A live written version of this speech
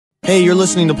Hey, you're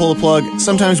listening to Pull the Plug.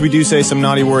 Sometimes we do say some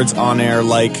naughty words on air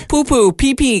like poo-poo,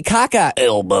 pee-pee, caca,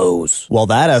 elbows. Well,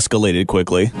 that escalated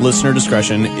quickly. Listener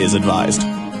discretion is advised.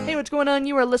 Hey, what's going on?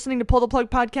 You are listening to Pull the Plug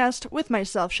podcast with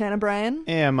myself, Shannon Bryan.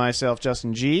 And myself,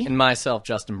 Justin G. And myself,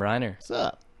 Justin Briner. What's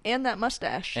up? And that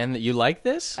mustache. And you like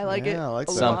this? I like it I like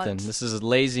a Something. lot. This is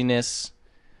laziness,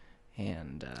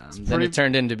 and then it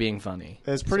turned into being funny.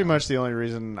 It's pretty much the only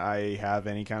reason I have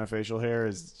any kind of facial hair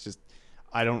is just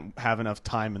I don't have enough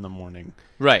time in the morning.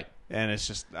 Right. And it's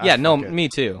just... Me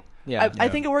too. Yeah. I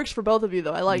think it works for both of you,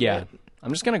 though. I like it.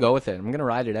 I'm just going to go with it. I'm going to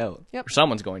ride it out. Yep. Or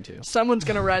someone's going to. Someone's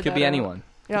going to ride Could that be out. anyone.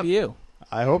 Yep. Could be you.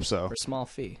 I hope so. For a small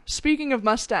fee. Speaking of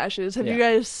mustaches, have you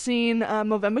guys seen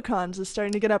Movembicons is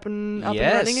starting to get up and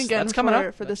running again that's coming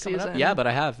up. for That's the coming up. season? Yeah, but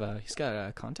I have. He's got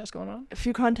a contest going on. A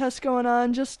few contests going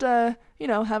on, just,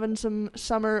 having some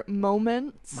summer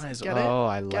moments. Might as Get well. it? Oh,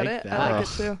 I Get like it? that. I like it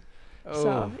too.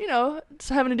 So, it's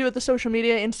having to do with the social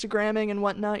media, Instagramming and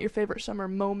whatnot, your favorite summer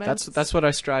moments. That's what I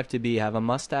strive to be. Have a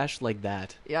mustache like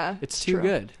that. Yeah. It's too true.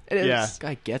 good. It is. Yeah. This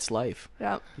guy gets life.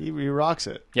 Yeah. He rocks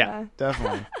it. Yeah.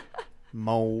 Definitely.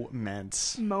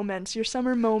 Moments. Moments. Your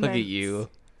summer moments. Look at you.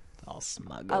 All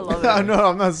smug. I love No, it. no,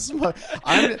 I'm not smart.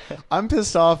 I'm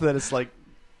pissed off that it's like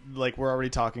we're already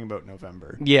talking about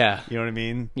November. Yeah. You know what I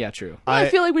mean? Yeah, true. Well, I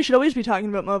feel like we should always be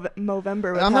talking about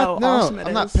Movember with I'm how not, awesome it I'm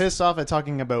is. not pissed off at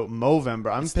talking about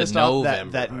Movember. I'm It's the pissed off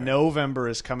November that part. November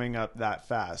is coming up that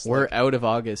fast. We're Like, out of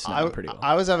August now, pretty well.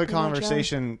 I was having a Pretty much,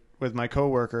 conversation with my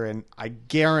coworker, and I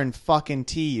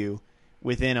guarantee you,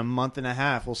 within a month and a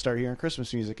half, we'll start hearing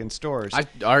Christmas music in stores. I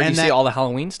already And see that- all the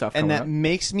Halloween stuff and coming that up.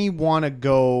 makes me want to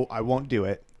go. I won't do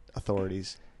it,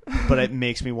 authorities, but it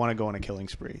makes me want to go on a killing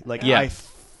spree. Like Yeah. I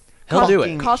He'll do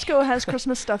fucking- it. Costco has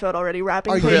Christmas stuff out already,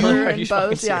 wrapping Are you- paper Are and you fucking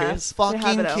bows. Yeah, serious? they have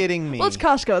Fucking it out. kidding me. Well, it's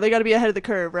Costco. They got to be ahead of the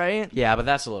curve, right? Yeah, but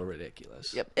that's a little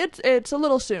ridiculous. Yep. It's a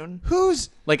little soon. Who's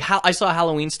Like, I saw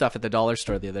Halloween stuff at the dollar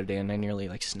store the other day, and I nearly,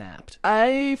 snapped.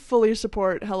 I fully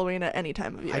support Halloween at any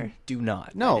time of year. I do not.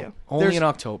 I no? do. Only There's- in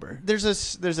October. There's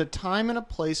a time and a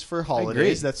place for agree.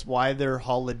 holidays. That's why they're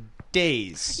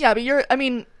holidays. Yeah, but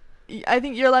I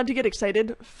think you're allowed to get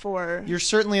excited for. You're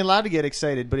certainly allowed to get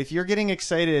excited, but if you're getting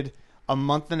excited a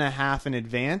month and a half in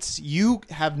advance, you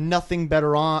have nothing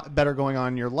better going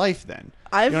on in your life then.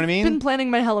 I've you know what I mean? been planning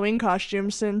my Halloween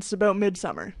costume since about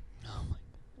midsummer.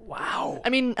 Wow. I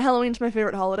mean, Halloween's my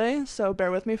favorite holiday, so bear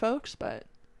with me, folks. But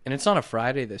And it's on a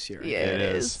Friday this year. yeah, It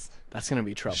it is. is. That's going to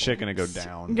be trouble. Shit gonna go It's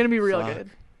down. gonna be real Fuck. good.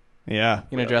 Yeah.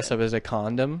 You going to dress up as a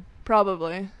condom?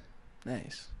 Probably.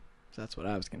 Nice. That's what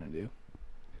I was going to do.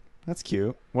 That's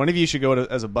cute. One of you should go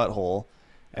as a butthole.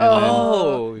 And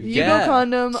Oh, you yeah. go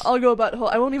condom, I'll go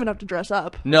butthole. I won't even have to dress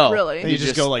up. No. really. then you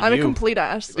just go like I'm you. a complete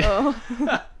ass. So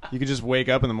You could just wake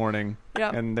up in the morning,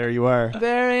 yeah, and there you are.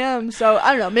 there I am. So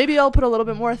I don't know. Maybe I'll put a little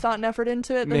bit more thought and effort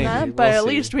into it than Maybe. that. But We'll at see.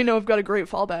 least we know we've got a great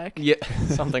fallback. Yeah,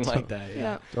 something like that.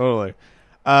 Yeah. Totally.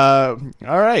 All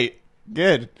right.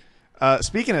 Good.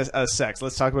 Speaking of sex,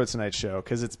 let's talk about tonight's show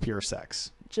because it's pure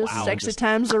sex. Just Wow. sexy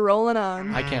times are rolling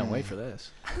on. I can't wait for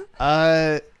this.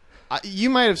 You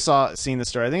might have seen the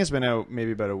story. I think it's been out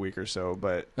maybe about a week or so,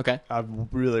 but Okay. I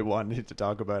really wanted to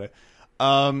talk about it.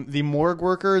 The morgue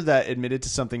worker that admitted to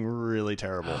something really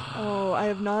terrible. Oh, I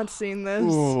have not seen this.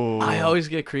 Ooh. I always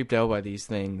get creeped out by these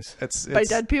things. It's By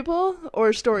dead people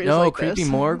or stories No, like creepy this?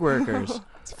 morgue workers.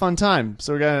 It's a fun time.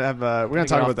 So we're gonna have we're gonna Get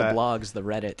talk off about that. the blogs, the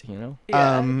Reddit, you know?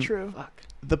 Yeah, Um, true. Fuck.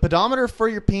 The pedometer for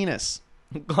your penis.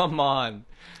 Come on.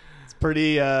 It's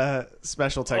pretty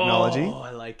special technology. Oh, I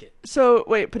like it. So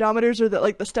wait, pedometers are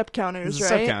like the step counters, The right?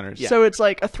 step counters. Yeah. So it's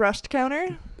like a thrust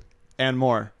counter. And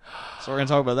more. So we're gonna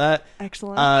talk about that.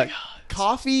 Excellent.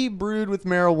 Coffee brewed with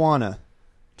marijuana.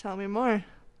 Tell me more.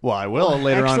 Well, I will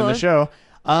later on in the Excellent. show.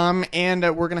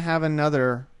 And we're gonna have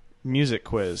another music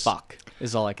quiz. Fuck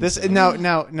is all I can This say. now.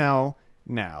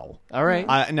 All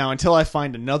right. Now until I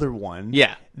find another one.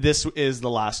 Yeah. This is the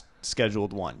last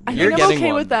scheduled one. I You're think I'm getting okay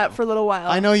one, with that though. for a little while.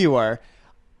 I know you are.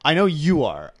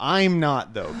 I'm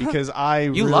not though because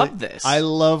You love this. I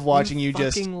love watching you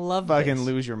just fucking love fucking this.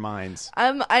 lose your minds.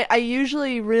 I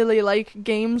usually really like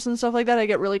games and stuff like that. I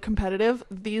get really competitive.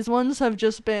 These ones have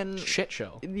just been Shit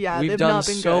show. Yeah, We've they've done not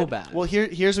been so good. bad. Well,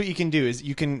 here's what you can do is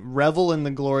you can revel in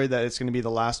the glory that it's going to be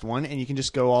the last one, and you can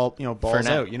just go all balls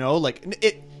now. out.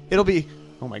 It'll be.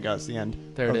 Oh my God, it's the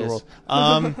end. There of it the is.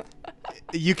 world.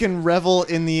 You can revel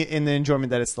in the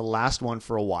enjoyment that it's the last one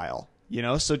for a while.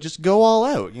 So just go all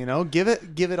out. Give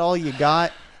it all you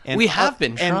got. And We have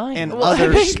been trying. and Well, I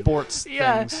other think- sports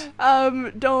yeah. things.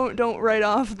 Don't write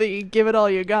off the give it all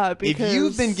you got because If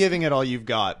you've been giving it all you've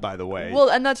got, by the way, well,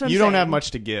 and that's what I'm you don't saying. have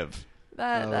much to give.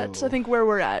 That's I think where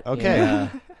we're at. Okay, Yeah.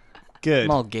 good.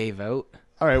 I'm all gave out.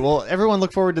 All right, well, everyone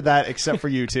look forward to that except for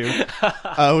you two. We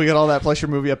got all that plus your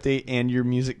movie update and your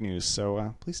music news,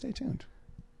 so please stay tuned.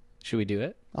 Should we do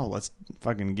it? Oh, let's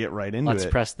fucking get right into Let's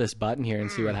it. press this button here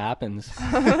and see what happens.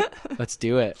 Let's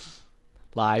do it.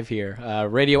 Live here.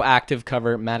 Radioactive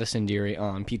cover Madison Deary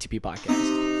on PTP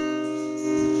Podcast.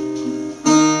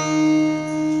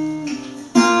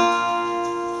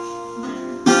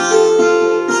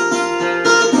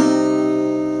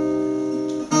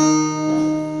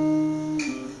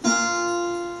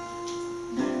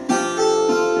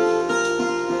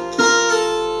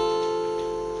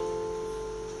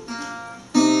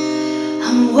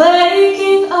 I'm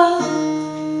waking up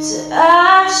to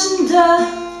ash and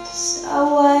dust. I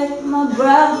wipe my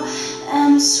brow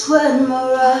and sweat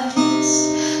my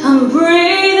rise. I'm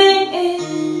breathing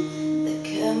in the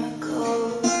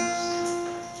chemicals.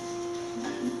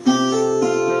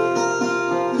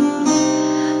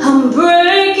 I'm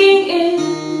breaking in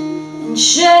and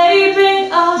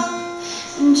shaping up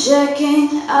and checking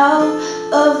out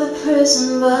of the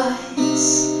prison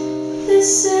bars.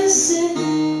 This is it,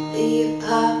 the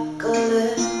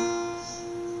apocalypse.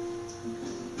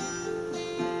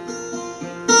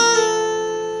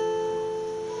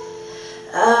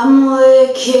 I'm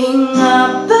waking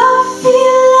up, I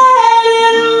feel it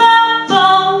in my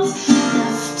bones,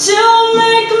 enough to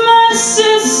make my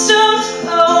systems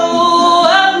go.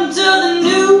 Welcome to the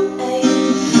new age,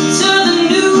 to the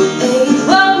new age.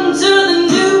 Welcome to the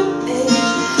new age,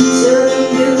 to the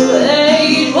new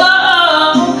age. Whoa,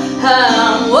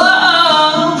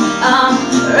 I'm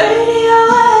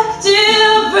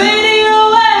radioactive, radioactive.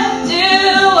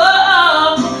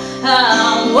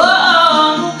 I'm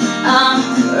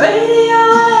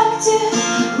radioactive,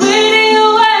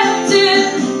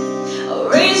 radioactive. I'll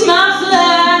raise my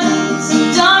flags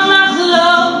and don my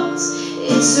clothes.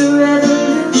 It's a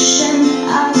revolution,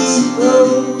 I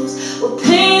suppose. We'll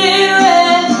paint it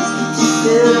red to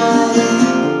feel right in.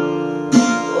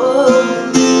 Whoa.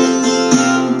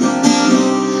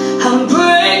 I'm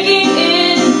breaking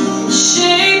in and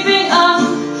shaping up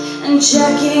and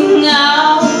checking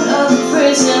out of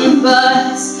prison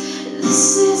bus.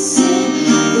 This is it,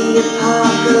 the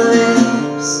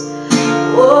apocalypse.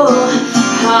 Whoa,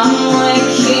 I'm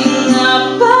waking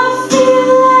up, I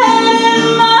feel it in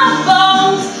my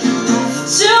bones, enough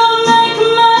to make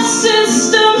my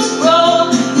systems grow.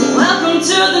 Welcome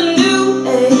to the new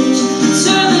age,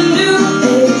 to the new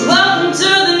age. Welcome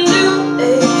to the new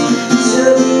age, to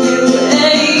the new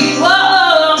age.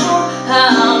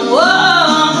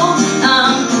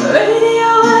 I'm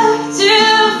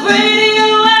radioactive,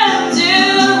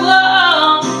 radioactive.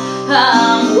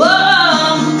 I'm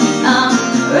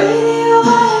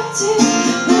radioactive,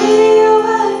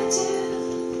 radioactive.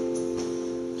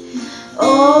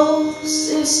 All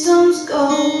systems go.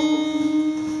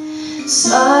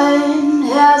 Sun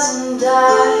hasn't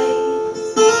died.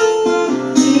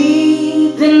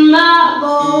 Deep in my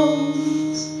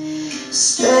bones,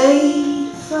 straight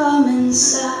from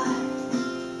inside.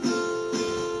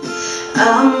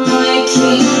 I'm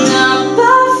waking up,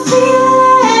 I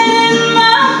feel it in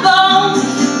my bones,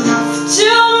 enough to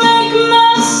make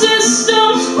my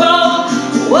systems grow.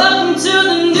 Welcome to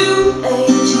the new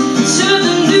age, to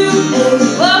the new age.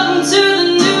 Welcome to the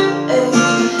new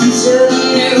age, to the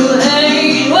new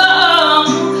age.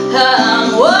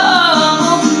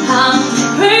 I'm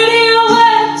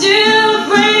radioactive,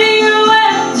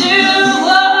 radioactive.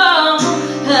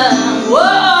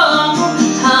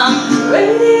 I'm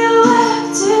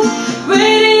radioactive,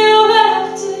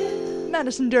 radioactive.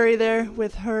 Madison Dury there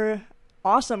with her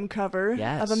awesome cover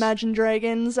Yes. of Imagine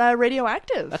Dragons'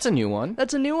 Radioactive. That's a new one.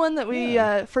 That's a new one that we,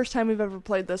 first time we've ever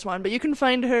played this one, but you can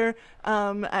find her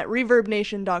at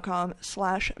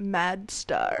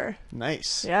reverbnation.com/madstar.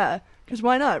 Nice. Yeah, because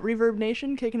why not? Reverb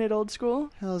Nation, kicking it old school.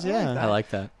 Hells yeah. I like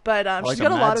that. But I like she's got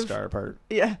the a lot Mad of Star part.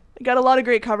 got a lot of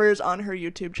great covers on her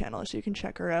YouTube channel, so you can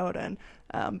check her out. And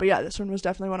but yeah, this one was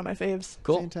definitely one of my faves.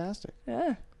 Cool. Fantastic.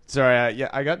 Yeah. Sorry,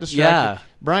 I got distracted. Yeah.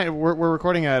 Brian, we're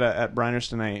recording at Briner's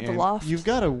tonight. The and Loft. You've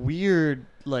got a weird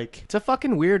It's a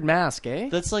fucking weird mask, eh?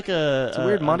 That's like It's a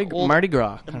weird Mardi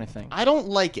Gras kind of thing. I don't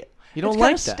like it. You don't It's like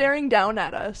kind of that? staring down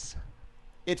at us.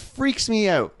 It freaks me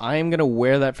out. I am gonna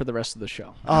wear that for the rest of the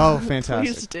show. Oh,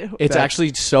 fantastic! Please do. It's That's-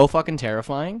 actually so fucking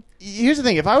terrifying. Here's the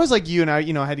thing: if I was like you and I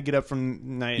had to get up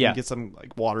from night Yeah. and get some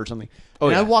like water or something, Oh,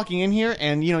 and yeah. I'm walking in here,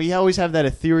 and you always have that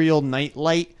ethereal night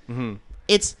light. Mm-hmm.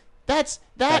 That's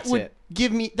would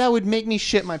it. that would make me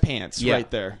shit my pants Yeah. right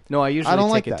there. No, I usually don't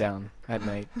take like it that. down at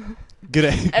night.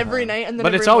 Good. Every night, and then But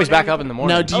every it's always morning. back up in the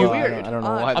morning. Now, do you- so I Weird. don't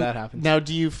know why that happens. Now,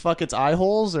 do you fuck its eye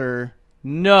holes or?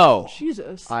 No.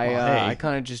 Jesus. Hey. I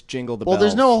kind of just jingled the Well,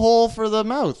 there's bells. no hole for the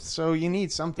mouth, so you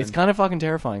need something. It's kind of fucking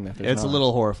terrifying that there's It's a not.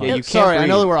 little horrifying. Yeah, you can't Sorry, I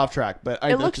know breathe. that we're off track, but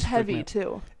It looks heavy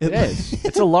too. It is.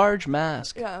 It's a large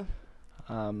mask. Yeah.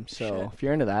 So Shit. if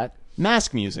you're into that,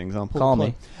 Mask musings. I'll pull Call the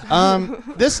me.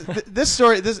 plug. This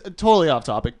story, this totally off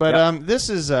topic, but Yep. this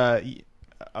is a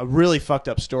really fucked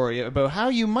up story about how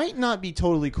you might not be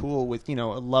totally cool with a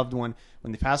loved one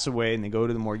when they pass away and they go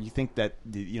to the morgue. You think that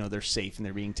they're safe and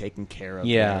they're being taken care of.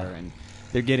 Yeah. there, and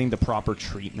they're getting the proper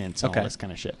treatments and Okay. all this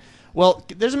kind of shit. Well,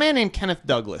 there's a man named Kenneth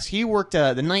Douglas. He worked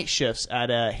the night shifts at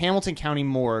Hamilton County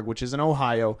Morgue, which is in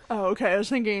Ohio. Oh, okay. I was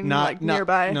thinking Not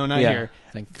nearby. No, not Yeah, here.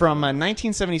 thank From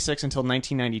 1976 until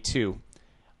 1992.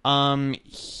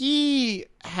 He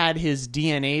had his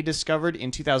DNA discovered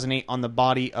in 2008 on the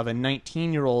body of a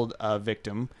 19-year-old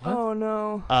victim Oh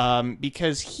no.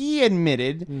 because he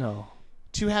admitted no.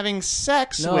 to having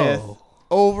sex No. with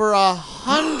over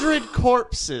 100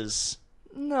 corpses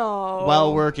No.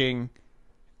 while working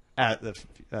at the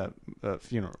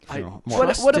funeral. morgue. What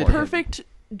a trusted him. perfect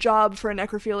job for a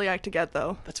necrophiliac to get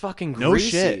though. That's fucking No greasy.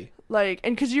 shit. Like,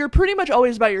 and because you're pretty much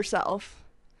always by yourself.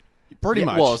 Pretty Yeah,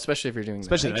 much. Well, especially if you're doing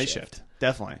especially the the night shift.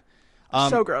 Definitely.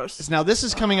 So gross. Now, this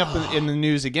is coming up in the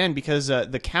news again because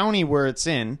the county where it's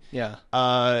in, Yeah.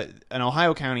 an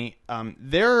Ohio county,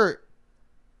 they're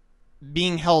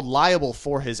being held liable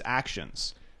for his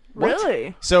actions.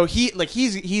 Really? So he's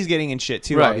he's getting in shit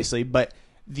too, Right. obviously, but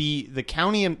the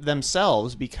county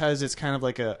themselves, because it's kind of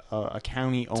like a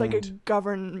county owned, It's like a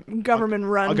government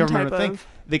run government type thing. of.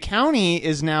 The county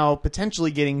is now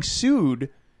potentially getting sued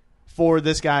for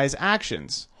this guy's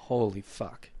actions. Holy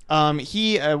fuck.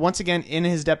 He once again in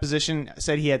his deposition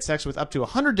said he had sex with up to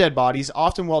 100 dead bodies,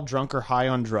 often while drunk or high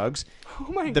on drugs.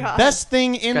 Oh my The god. best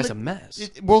thing in This guy's a mess.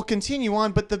 We'll continue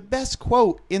on, but the best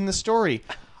quote in the story,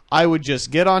 I would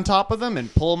just get on top of them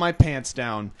and pull my pants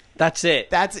down. That's it.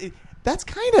 That's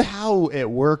kind of how it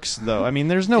works, though. I mean,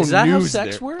 there's no Is that how news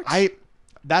sex there. works?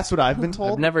 That's what I've been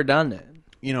told. I've never done it.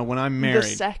 When I'm The married,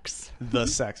 sex. the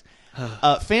sex.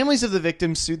 Families of the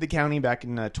victims sued the county back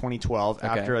in 2012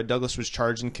 after Douglas was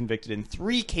charged and convicted in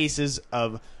 3 cases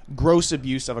of gross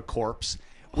abuse of a corpse,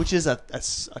 which is a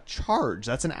charge.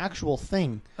 That's an actual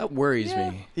thing. That worries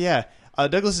me. Yeah.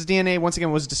 Douglas's DNA once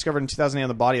again was discovered in 2008 on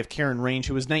the body of Karen Range,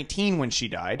 who was 19 when she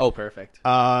died. Oh, perfect.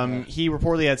 He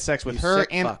reportedly had sex with You her sick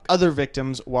and fuck. other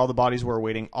victims while the bodies were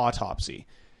awaiting autopsy.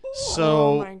 Oh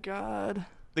So my god.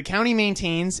 the county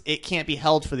maintains it can't be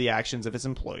held for the actions of its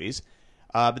employees.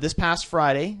 But this past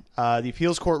Friday, the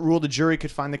appeals court ruled a jury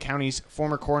could find the county's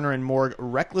former coroner and morgue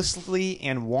recklessly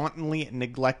and wantonly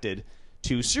neglected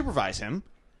to supervise him.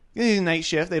 It's a night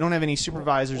shift. They don't have any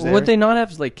supervisors there. Would they not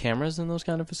have like cameras in those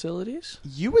kind of facilities?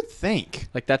 You would think.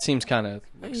 Like that seems kind of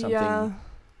like something. Yeah.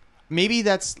 Maybe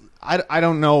that's... I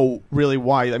don't know really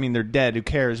why. I mean, they're dead. Who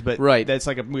cares? But Right. that's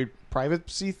like a weird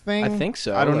privacy thing. I think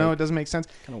so, I don't know. like- It doesn't make sense.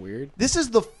 Kind of weird. This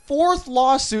is the 4th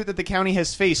lawsuit that the county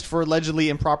has faced for allegedly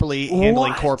improperly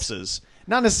handling corpses.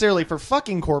 Not necessarily for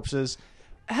fucking corpses.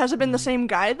 Has it been the same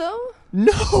guy though?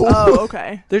 No. Oh,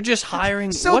 okay. They're just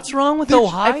hiring. So What's wrong with they're-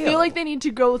 Ohio? I feel like they need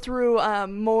to go through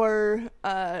more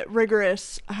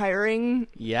rigorous hiring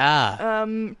Yeah.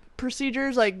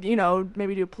 procedures, like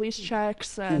maybe do police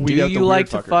checks and We Do got the you weird like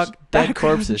to fuckers. fuck dead Background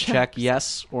corpses? checks. Check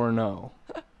yes or no.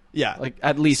 Yeah. Like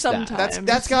at least that. Sometimes.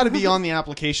 That's got to be on the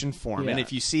application form. And Yeah.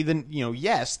 if you see the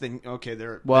yes, then okay,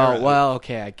 they're Well,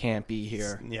 okay, I can't be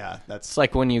here. yeah, that's It's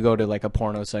like when you go to like a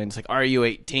porno site. And it's like, are you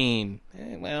 18?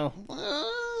 Well,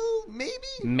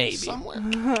 maybe somewhere.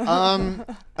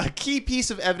 A key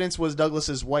piece of evidence was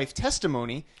Douglas's wife's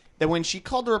testimony that when she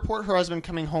called to report her husband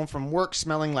coming home from work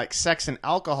smelling like sex and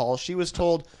alcohol, she was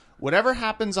told whatever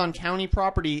happens on county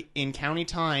property in county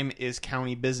time is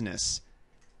county business.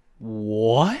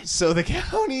 what? So the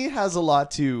county has a lot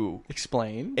to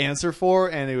Explain. answer for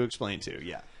and to explain to.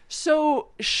 Yeah. So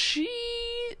she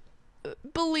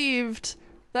believed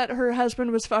that her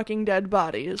husband was fucking dead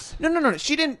bodies. No.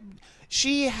 She didn't.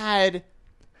 She had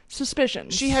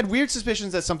Suspicions. weird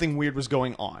suspicions that something weird was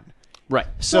going on. Right.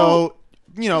 So,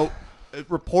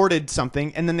 reported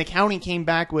something, and then the county came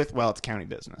back with, well, it's county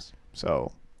business.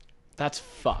 So, That's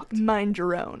fucked. mind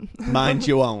your own. mind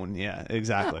your own. Yeah,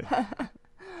 exactly.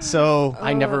 So,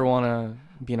 I never want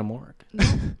to be in a morgue.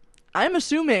 I'm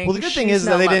assuming. well, the good thing she's is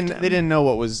that not they left didn't him. they didn't know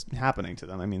what was happening to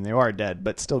them. I mean, they are dead,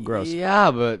 but still gross.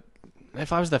 Yeah, but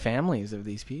if I was the families of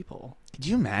these people, Could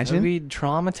you it would imagine? be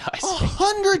traumatizing.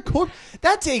 100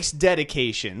 that takes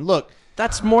dedication. Look,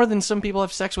 That's more than some people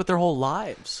have sex with their whole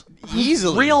lives.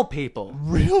 easily Real people.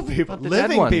 real people, Not the dead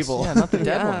living ones. people. Yeah, not the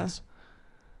dead Yeah. ones.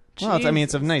 Well, I mean,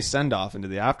 it's a nice send off into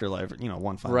the afterlife.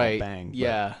 One final Right. bang. but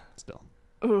Yeah. Still.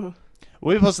 Ooh.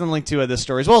 We'll be posting the link to this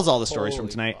story, as well as all the stories from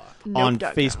tonight on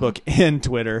Nope.com. Facebook and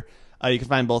Twitter. You can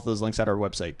find both those links at our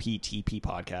website,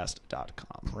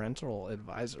 ptppodcast.com. Parental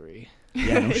advisory.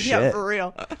 Yeah, no shit. Yeah, for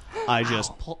real. I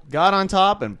just got on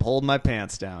top and pulled my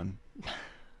pants down.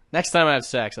 Next time I have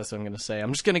sex, that's what I'm going to say.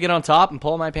 I'm just going to get on top and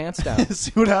pull my pants down.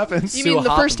 See what happens. You See mean what the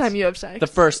happens. first time you have sex? The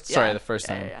first Yeah.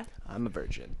 time. Yeah. I'm a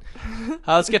virgin.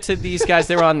 Let's get to these guys.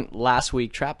 They were on last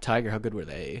week. Trap Tiger, how good were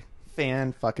they?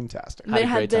 Fan-fucking-tastic. Had They a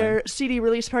had great their CD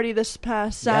release party this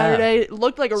past Saturday. It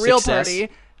looked like a real Success.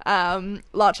 party.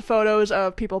 Lots of photos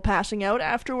of people passing out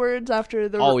afterwards after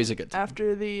the Always a good time.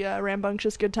 after the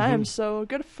rambunctious good times. So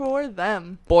good for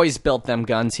them. Boys built them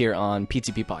guns here on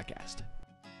PTP Podcast.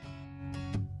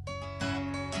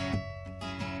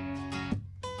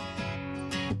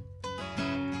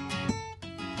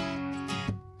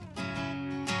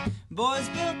 Boys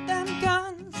built them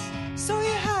guns, so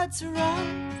you had to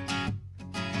run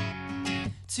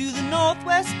to the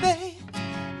Northwest Bay.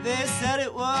 They said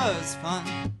it was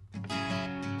fun,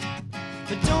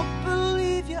 but don't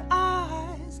believe your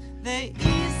eyes, they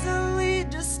easily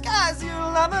disguise your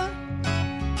lover.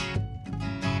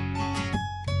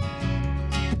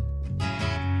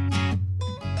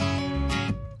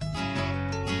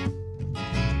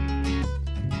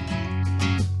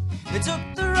 They took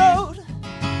the road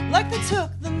like they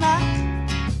took the night.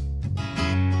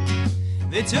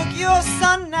 They took your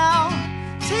son now,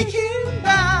 take him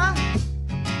back.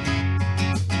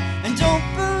 And don't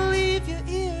believe your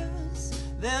ears,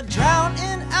 they're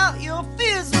drowning out your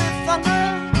fears with thunder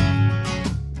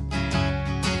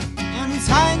and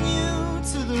tying you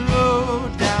to the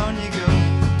road. Down you go.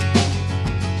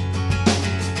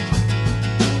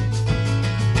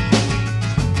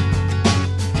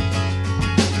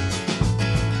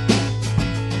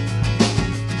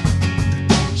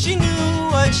 She knew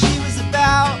what she was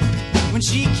about when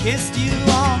she kissed you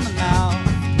on the mouth.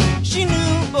 She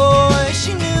knew, boy,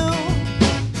 she knew,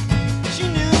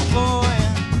 boy,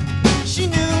 she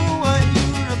knew what you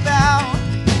were about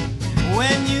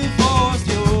when you forced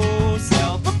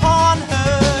yourself upon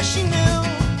her. She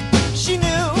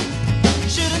knew,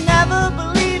 should've never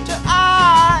believed her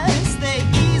eyes, they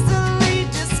easily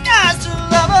disguised her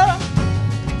lover.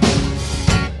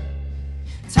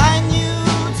 Tying you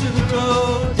to the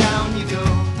road, down you go.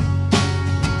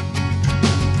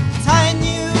 Tying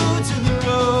you to the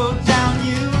road, down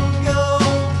you go.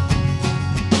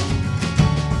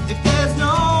 If there's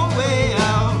no way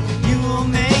out, you will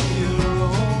make your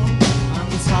own.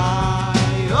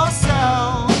 Untie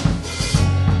yourself.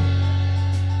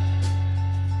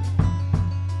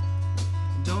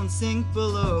 Don't sink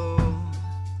below.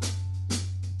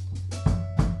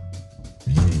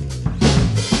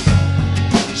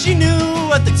 She knew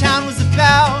what the town was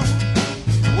about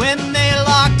when they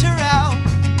locked her out.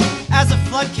 As a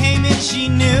flood came in, she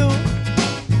knew,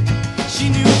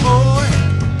 boy,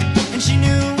 and she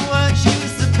knew what she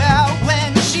was about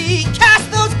when she cast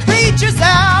those creatures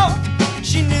out.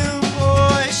 She knew,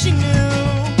 boy, she knew,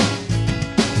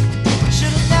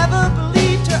 should've never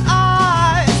believed her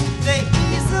eyes, they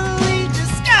easily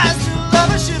disguised her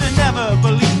lover. Should've never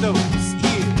believed those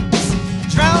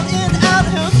ears, drowning out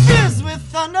her fears with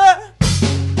thunder.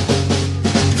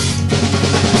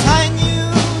 Tying you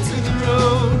to the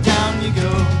road, down you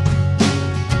go.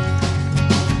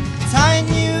 Tying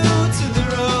you to the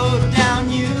road, down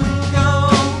you go.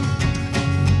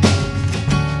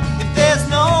 If there's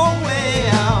no way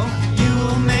out, you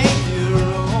will make your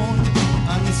own.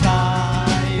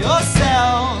 Untie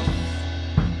yourself.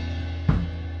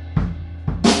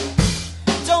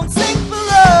 Don't sink below.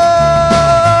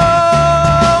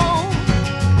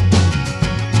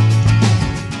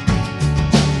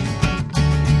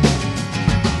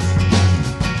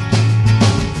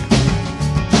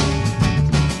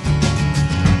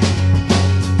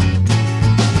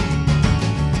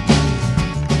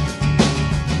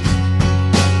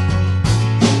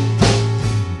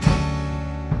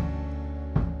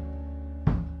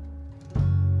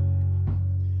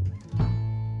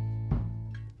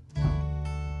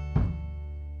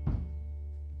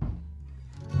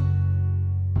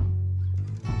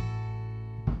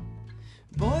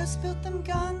 Boys built them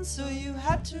guns, so you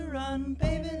had to run,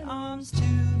 bathing arms to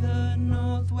the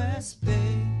Northwest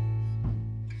Bay.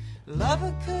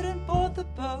 Lover couldn't board the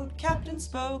boat, captain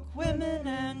spoke, women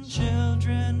and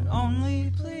children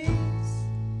only, please.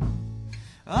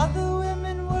 Other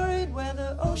women worried where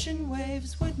the ocean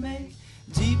waves would make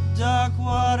deep, dark,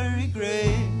 watery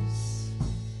graves.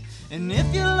 And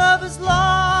if your love is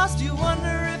lost, you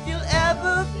wonder if you'll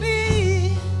ever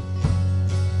be,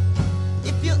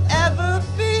 if you'll ever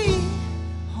be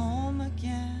home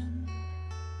again.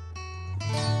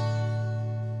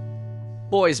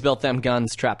 Boys Built Them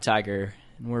Guns, Trap Tiger,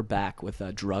 and we're back with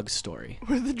a drug story.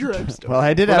 With the drugstore. Well,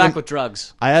 I did We're have back with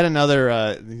drugs. I had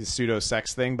another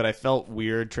pseudo-sex thing, but I felt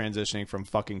weird transitioning from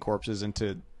fucking corpses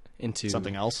into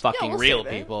something else. Fucking we'll real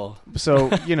save it. people. So,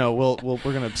 we're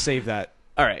going to save that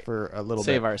All right. for a little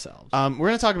Save bit. ourselves. We're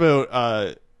going to talk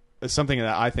about something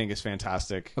that I think is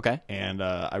fantastic. Okay. And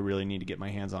I really need to get my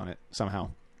hands on it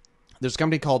somehow. There's a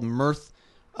company called Mirth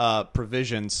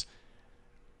Provisions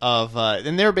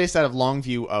and they're based out of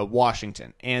Longview,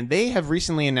 Washington. And they have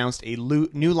recently announced a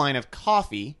new line of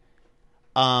coffee,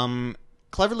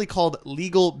 cleverly called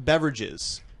Legal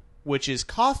Beverages, which is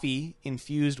coffee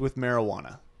infused with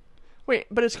marijuana. Wait,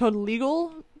 but it's called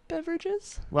legal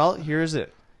beverages? Well, here's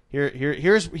it.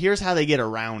 Here's how they get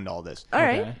around all this. All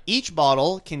right. Okay. Each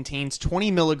bottle contains 20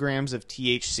 milligrams of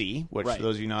THC, which, Right. for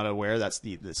those of you not aware, that's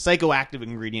the psychoactive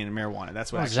ingredient in marijuana.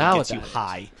 That's what Oh, actually is that gets what you that is?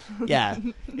 high. Yeah,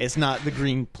 it's not the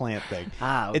green plant thing.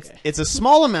 Ah, okay. It's a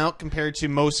small amount compared to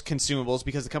most consumables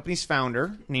because the company's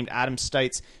founder, named Adam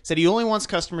Stites, said he only wants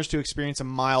customers to experience a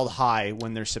mild high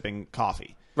when they're sipping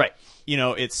coffee. Right.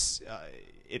 It's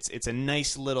a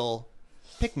nice little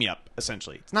pick-me-up,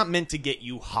 essentially. It's not meant to get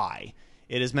you high.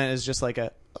 It is meant as just like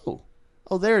there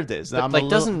it is. But,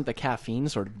 doesn't the caffeine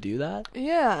sort of do that?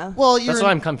 Yeah. Well, That's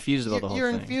why I'm confused about the whole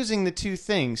you're thing. infusing the two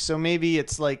things, so maybe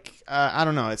it's like I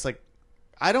don't know. It's like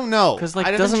I don't know Because I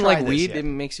haven't doesn't tried like this weed, yet. it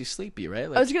makes you sleepy, right?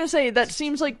 I was going to say, that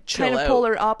seems like Chill kind of out.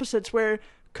 polar opposites where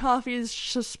coffee is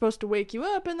just supposed to wake you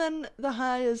up and then the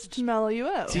high is to mellow you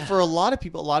out. See, for a lot of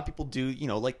people do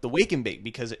like the wake and bake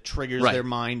because it triggers Right. their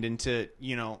mind into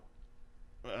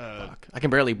I can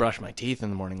barely brush my teeth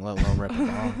in the morning, let alone rip a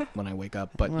bong when I wake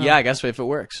up. But yeah, I guess if it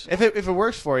works. if it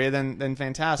works for you, then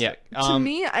fantastic. To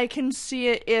me, I can see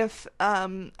it if, I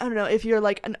don't know, if you're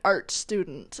like an art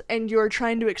student and you're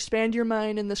trying to expand your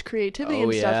mind in this creativity Oh,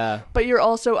 and stuff, yeah. but you're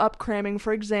also up cramming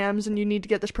for exams and you need to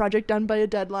get this project done by a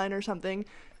deadline or something,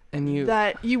 And you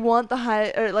that you want the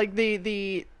high, or like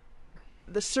the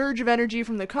surge of energy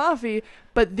from the coffee,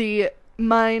 but the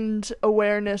mind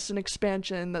awareness and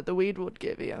expansion that the weed would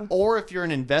give you. Or if you're an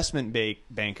investment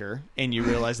banker and you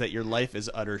realize that your life is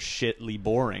utter shitly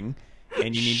boring,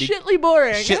 and you need to Shitly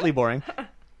boring. shitly boring,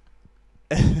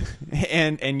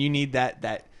 and you need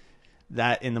that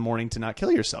in the morning to not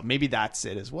kill yourself. Maybe that's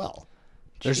it as well.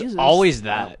 there's Jesus. always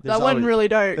that. There's That went always- really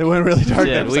dark. It went really dark. It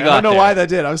did. there. We I got don't know there. why that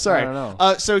did. I'm sorry. I don't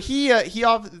know. So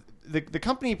the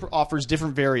company offers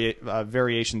different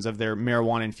variations of their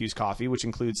marijuana infused coffee, which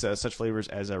includes such flavors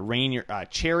as a rain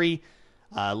cherry,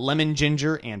 lemon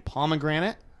ginger, and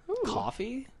pomegranate.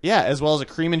 Coffee? Yeah, as well as a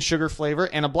cream and sugar flavor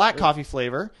and a black coffee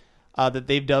flavor that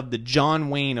they've dubbed the John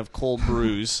Wayne of cold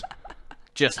brews.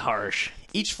 Just harsh.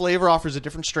 Each flavor offers a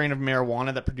different strain of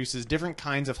marijuana that produces different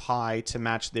kinds of high to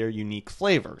match their unique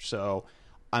flavor. So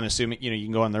I'm assuming, you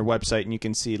can go on their website and you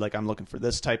can see, like, I'm looking for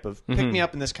this type of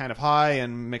pick-me-up and this kind of high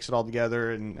and mix it all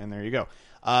together, and there you go.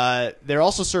 They're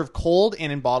also served cold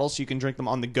and in bottles, so you can drink them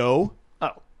on the go.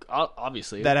 Oh,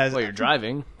 obviously. That has- while you're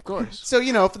driving, of course. So,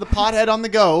 for the pothead on the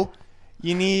go,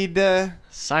 you need...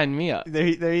 Sign me up. There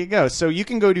you go. So you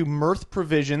can go to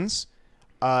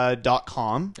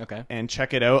mirthprovisions.com Okay. and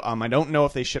check it out. I don't know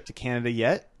if they ship to Canada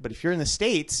yet, but if you're in the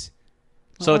States...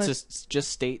 So it's just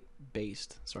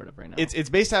state-based, sort of, right now. It's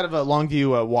based out of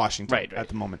Longview, Washington, Right. at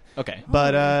the moment. Okay.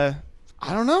 But I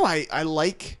don't know. I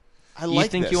like You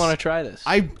think this. you want to try this?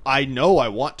 I know I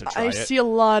want to try I it. see a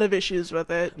lot of issues with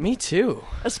it, Me too.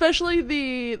 especially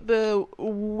the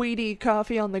weedy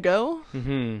coffee on the go.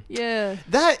 Mm-hmm. Yeah,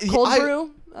 That cold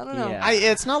brew. I don't know. Yeah.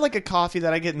 It's not like a coffee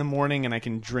that I get in the morning and I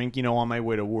can drink, on my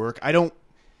way to work. I don't.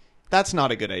 That's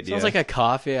not a good idea. Sounds like a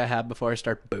coffee I had before I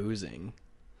start boozing.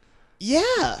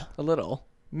 yeah, A little.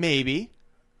 maybe,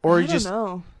 or I you just don't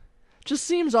know. Just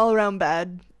seems all around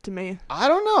bad to me. I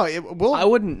don't know. I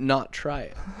wouldn't not try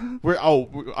it. I'm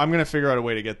gonna figure out a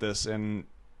way to get this, and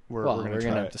we're Well, gonna we're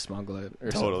try gonna it. have to smuggle it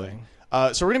or Totally. something.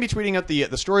 So we're going to be tweeting out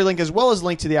the story link as well as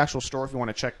link to the actual store if you want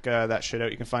to check that shit out.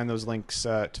 You can find those links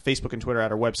to Facebook and Twitter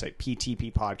at our website,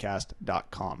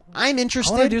 ptppodcast.com. I'm I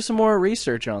interested. want to do some more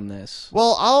research on this.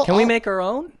 Well, Can we make our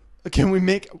own? Can we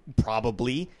make...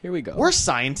 Probably. Here we go. We're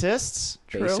scientists,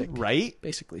 Basic. right?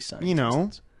 Basically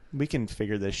science. We can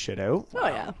figure this shit out. Oh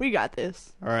yeah, we got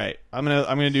this. All right. I'm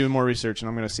gonna do more research, and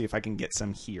I'm going to see if I can get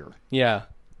some here. Yeah.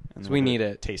 And So then we we'll need do a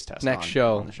it. taste test Next on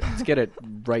show. the show. Let's get it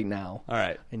right now. All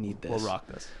right. I need this. We'll rock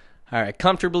this. All right.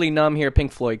 Comfortably Numb here.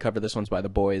 Pink Floyd cover. This one's by the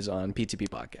boys on PTP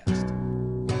Podcast.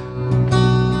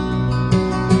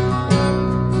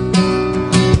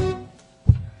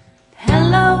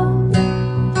 Hello,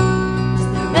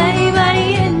 is there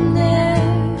anybody in there?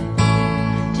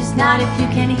 Just not if you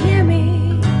can hear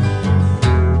me.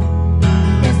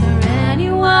 Is there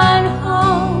anyone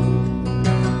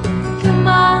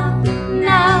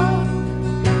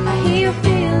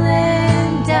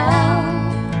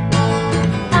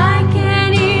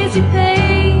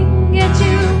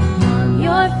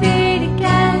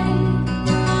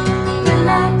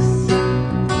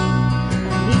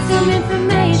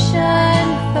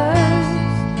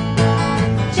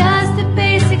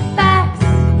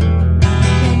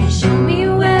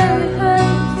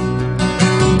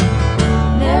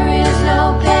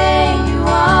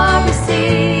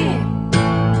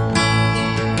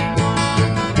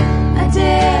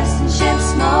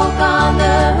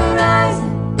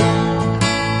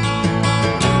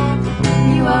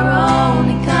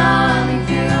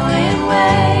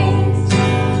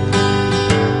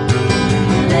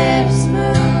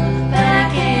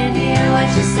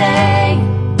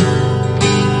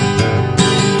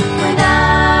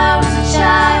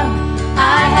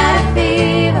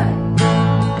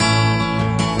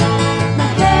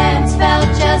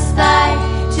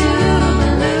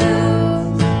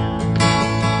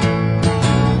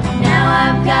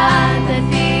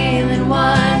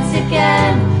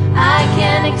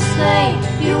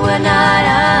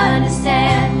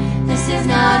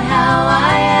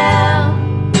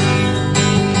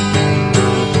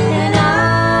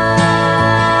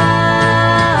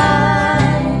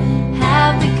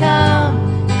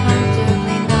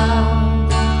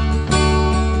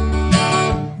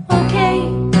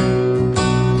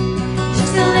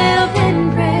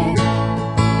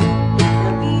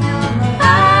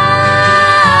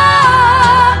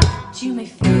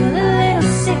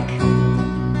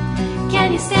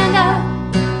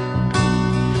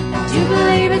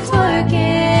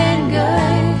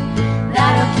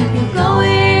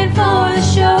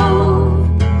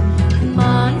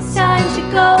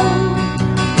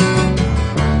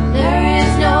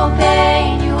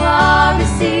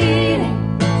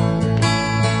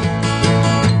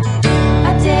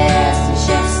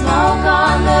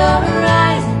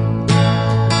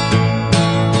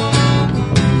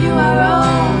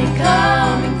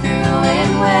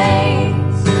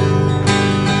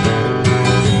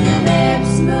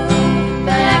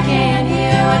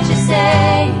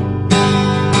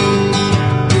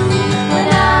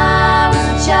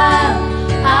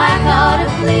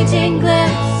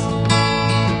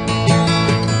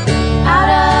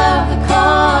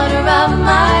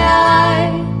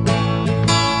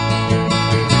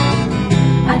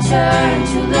turned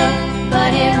to look,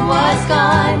 but it was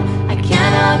gone. I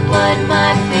cannot put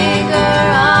my finger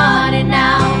on it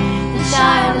now. The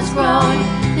child has grown,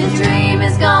 the dream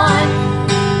is gone,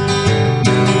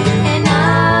 and I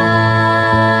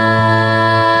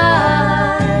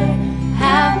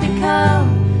have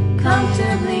become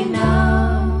comfortably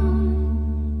numb.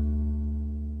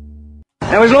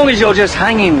 Now, as long as you're just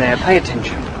hanging there, pay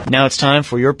attention. Now it's time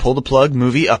for your Pull the Plug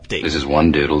movie update. This is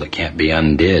one doodle that can't be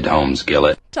undid, Holmes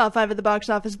Gillett. Top 5 at the box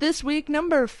office this week.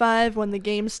 Number 5, When the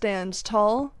Game Stands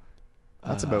Tall.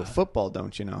 That's about football,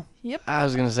 don't you know? Yep. I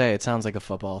was gonna say it sounds like a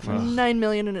football film. 9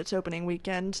 million in its opening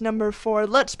weekend. Number 4,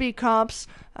 Let's Be Cops,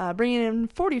 bringing in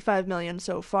 45 million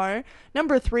so far.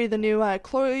 Number 3, the new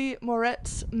Chloe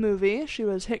Moretz movie. She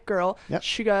was Hit Girl. Yep.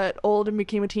 She got old and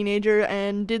became a teenager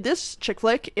and did this chick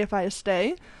flick, If I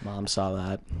Stay. Mom saw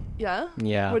that. Yeah?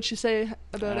 Yeah. What'd she say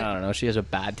about I it? don't know. She has a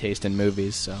bad taste in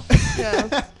movies, so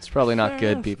Yeah. it's probably not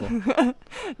Fair good, enough. people.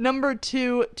 Number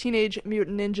 2, Teenage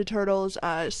Mutant Ninja Turtles.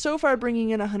 So far bringing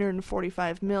in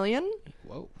 145 million.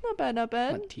 Whoa. Not bad, not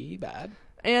bad. Not too bad.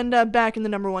 And back in the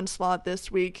number 1 slot this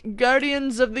week,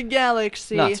 Guardians of the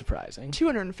Galaxy. Not surprising.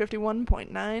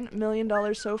 $251.9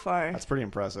 million so far. That's pretty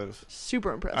impressive.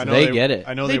 Super impressive. I know They get it.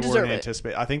 I know They they, deserve weren't it.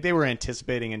 anticipating. I think they were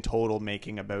anticipating in total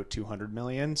making about 200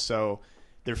 million. So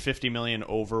they're 50 million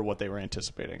over what they were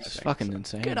anticipating. I It's think. fucking So,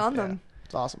 insane. Good on them.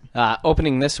 It's awesome.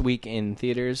 Opening this week in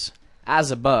theaters,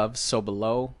 As Above, So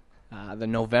Below, The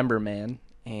November Man,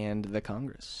 and The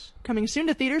Congress. Coming soon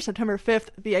to theaters, September 5th,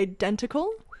 The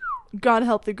Identical, God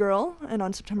Help the Girl, and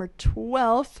on September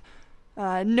 12th,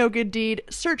 No Good Deed,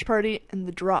 Search Party, and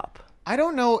The Drop. I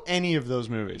don't know any of those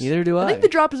movies. Neither do I. I think The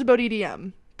Drop is about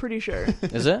EDM. Pretty sure.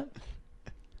 Is it?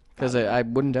 Because I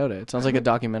wouldn't doubt it. It sounds like a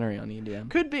documentary on EDM.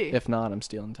 Could be. If not, I'm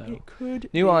stealing title. It could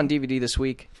New be. on DVD this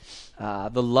week,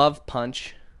 The Love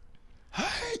Punch.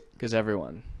 Because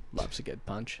everyone loves a good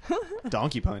punch.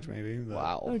 Donkey Punch, maybe. but-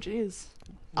 Wow. Oh, jeez.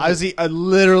 I was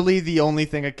literally the only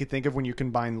thing I could think of when you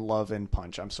combine love and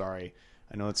punch. I'm sorry.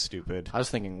 I know it's stupid. I was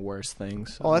thinking worse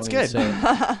things. Oh, that's I won't even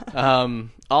say it.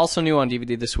 Also new on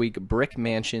DVD this week, Brick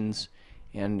Mansions.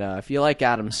 And if you like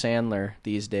Adam Sandler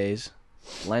these days,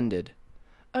 Blended.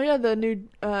 Oh, yeah, the new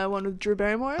one with Drew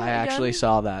Barrymore. I actually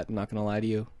saw that. I'm not going to lie to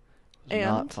you. It was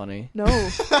not And? funny. No.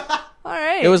 All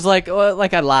right. It was like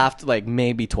I laughed like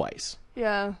maybe twice.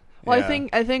 Yeah. Well, Yeah.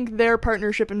 I think their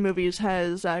partnership in movies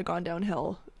has gone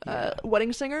downhill.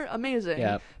 Wedding Singer, amazing.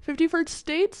 Yeah. 50 First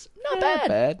States, not Not bad.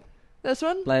 bad. This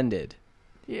one, Blended.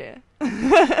 yeah.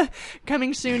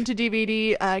 Coming soon to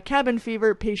DVD, Cabin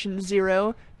Fever, Patient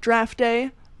Zero, Draft Day,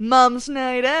 Mom's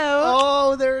Night Out.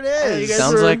 Oh, there it you is. guys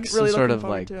Sounds were like some really sort looking of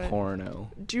forward like to it.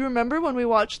 porno. Do you remember when we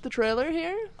watched the trailer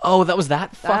here? Oh, that was that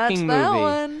That's fucking that movie.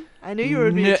 one. I knew you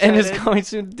would be No, excited. and it's going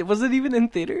soon. Was it even in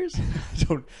theaters?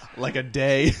 Don't, like a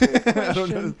day. I don't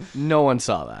know. No one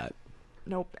saw that.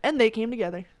 Nope. And they came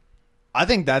together. I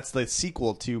think that's the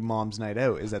sequel to Mom's Night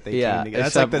Out. Is that they Yeah, came together?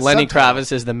 That's except like the Lenny subtitle.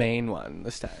 Kravitz is the main one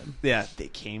this time. Yeah, they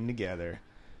came together.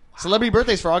 Celebrity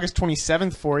birthdays for August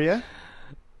 27th for you.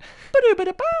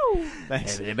 Ba-do-ba-da-bow.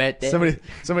 Thanks.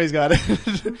 Somebody's got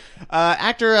it.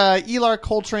 Actor Elar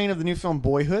Coltrane of the new film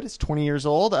Boyhood is 20 years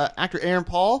old. Actor Aaron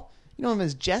Paul, you know him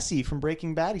as Jesse from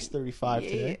Breaking Bad. He's 35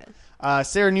 today.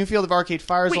 Sarah Newfield of Arcade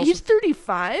Fire is Wait, also... he's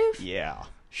 35? Yeah.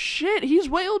 Shit, he's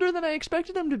way older than I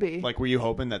expected him to be. Like, were you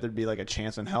hoping that there'd be like a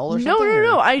chance in hell or No, something?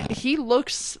 no, or- no. He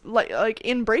looks like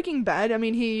in Breaking Bad. I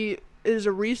mean, he is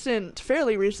a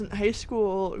fairly recent high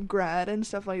school grad and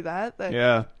stuff like that.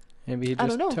 Yeah. Maybe he I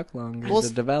just don't know. took longer Well, to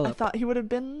I develop. thought he would have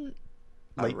been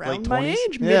Late around my 20s?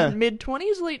 age, Yeah. mid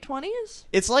 20s, late 20s.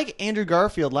 It's like Andrew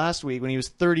Garfield last week when he was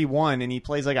 31 and he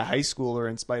plays like a high schooler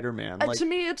in Spider-Man. Like, To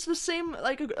me, it's the same.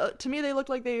 To me, they look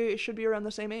like they should be around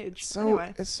the same age. so,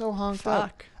 anyway, it's so honked fuck.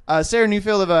 up. Sarah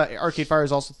Newfield of Arcade Fire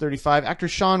is also 35. Actor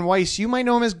Sean Weiss, you might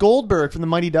know him as Goldberg from the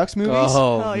Mighty Ducks movies.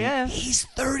 Oh yeah, He's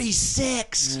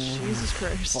 36. Jesus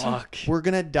Christ. Fuck. We're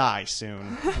gonna die soon.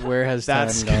 Where has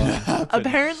That's time gonna gone? happen.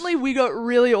 Apparently, we got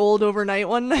really old overnight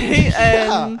one night,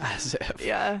 and As if.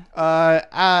 yeah.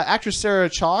 Actress Sarah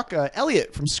Chalk,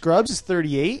 Elliot from Scrubs is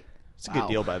 38. It's a good Wow.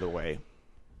 deal, by the way.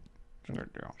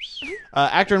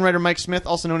 Actor and writer Mike Smith,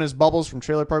 also known as Bubbles from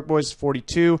Trailer Park Boys, is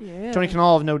 42. Yeah. Tony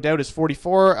Kanal of No Doubt is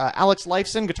 44. Alex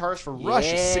Lifeson, guitarist for Rush,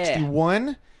 is Yeah.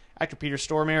 61. Actor Peter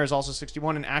Stormare is also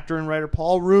 61. And actor and writer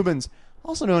Paul Rubens,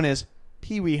 also known as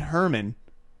Pee Wee Herman,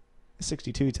 is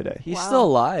 62 today. He's Wow. still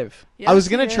alive. I was Yes,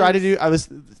 going he to try to is. do... I was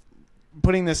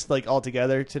putting this like all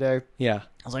together today. Yeah. I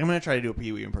was like, I'm going to try to do a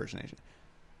Pee Wee impersonation.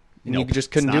 And Nope, you just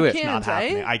couldn't it's do not- it. It's not Can't,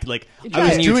 happening. eh? I try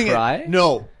was it. doing Can you try? it.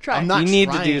 No, Try I'm it. not. You need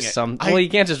to trying do it. something. I- Well, you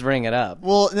can't just bring it up.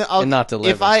 Well, no, and not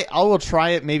deliver. If I will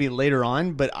try it maybe later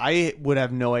on, but I would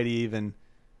have no idea even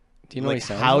Do you know what like he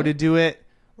sounds how like? to do it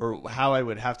or how I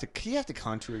would have to. You have to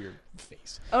contour your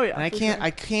face. Oh yeah. And I for can't. sure.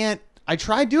 I can't. I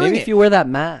tried doing Maybe it. if you wear that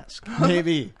mask.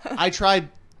 Maybe I tried.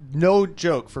 No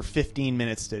joke for 15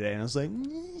 minutes today, and I was like,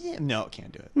 yeah, no,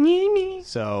 can't do it. I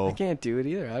So can't do it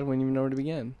either. I wouldn't even know where to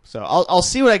begin. I'll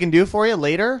see what I can do for you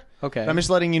later. Okay. But I'm just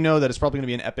letting you know that it's probably going to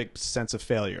be an epic sense of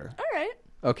failure, All right.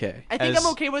 Okay. I think As-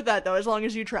 I'm okay with that though, as long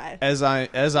as you try. as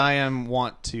I am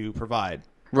want to provide.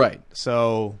 Right.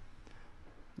 So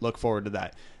look forward to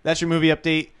that. That's your movie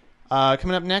update.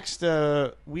 Coming up next,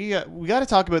 we got to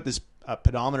talk about this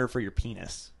pedometer for your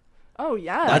penis. Oh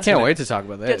yeah. I can't wait to talk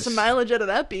about this. Get some mileage out of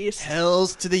that beast.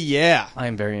 Hells to the yeah. I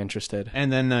am very interested.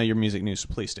 And then your music news. So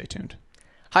please stay tuned.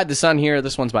 Hide the Sun here.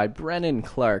 This one's by Brennan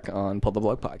Clark on Pull the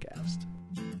Plug Podcast.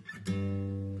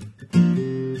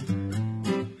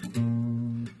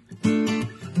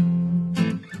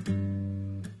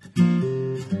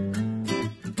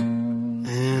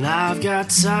 And I've got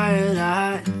tired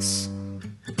eyes,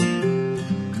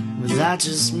 but that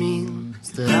just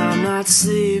means that I'm not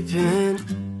sleeping.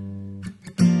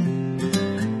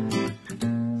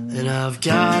 And I've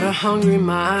got a hungry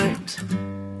mind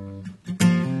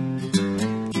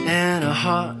and a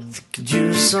heart that could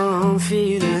use some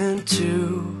feeding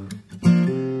too.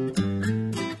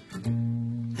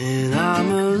 And I'm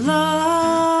alive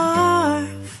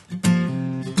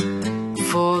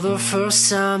for the first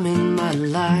time in my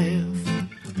life.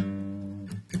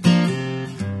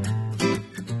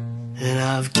 And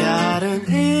I've got an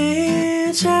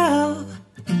angel,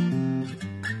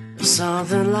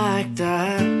 something like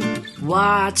that,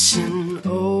 watching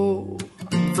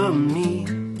over me.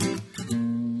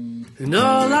 And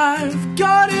all I've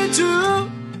gotta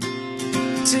do,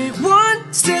 take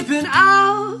one step and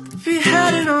I'll be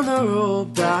heading on the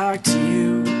road back to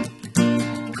you.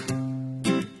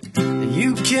 And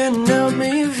you can help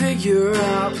me figure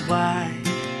out why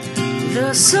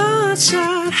the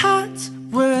sunshine hot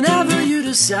whenever you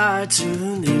decide to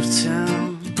leave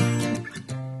town.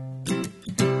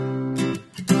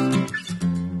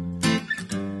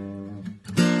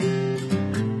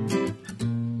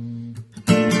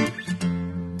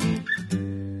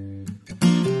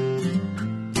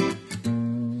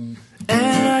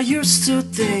 And I used to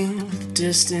think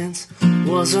distance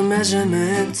was a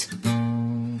measurement,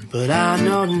 but I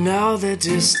know now that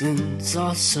distance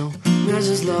also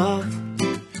measures love.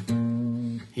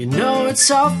 You know it's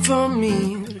hard for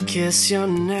me to kiss your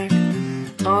neck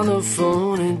on the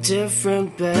phone in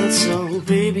different beds. So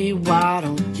baby, why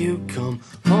don't you come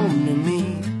home to me?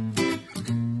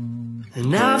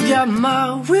 And I've got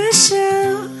my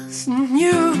wishes and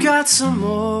you've got some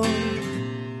more.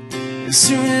 As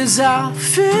soon as I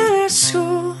finish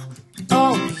school,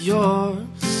 I'll be yours.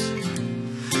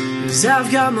 'Cause I've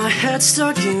got my head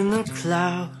stuck in the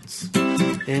clouds,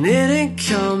 and it ain't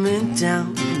coming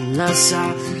down unless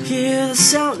I hear the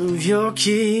sound of your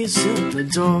keys at the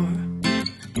door.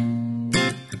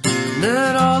 And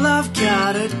then all I've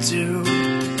gotta do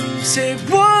is take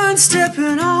one step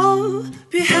and I'll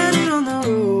be headed on the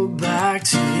road back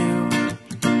to you.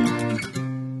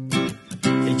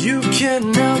 And you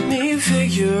can help me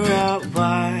figure out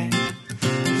why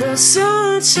the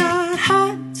sunshine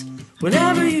hot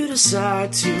whenever you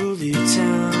decide to leave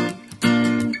town.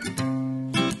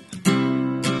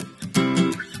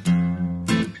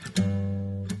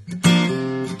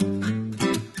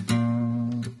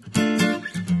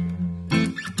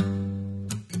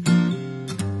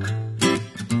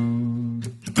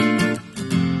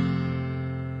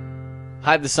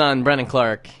 Hide the Sun, Brennan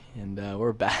Clark, and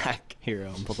we're back here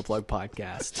on Pull the Plug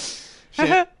Podcast.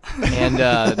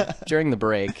 And during the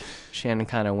break, Shannon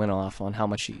kind of went off on how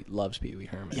much she loves Pee Wee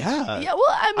Herman. Yeah. Yeah, well,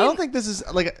 I mean, I don't think this is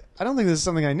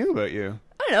something I knew about you.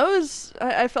 I don't know.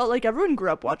 I felt like everyone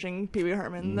grew up watching Pee Wee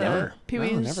Herman, Never. Pee No,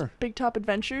 Wee's never. Big Top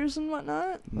Adventures and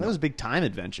whatnot. That was Big Time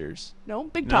Adventures. No,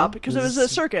 Big No? Top, because it was a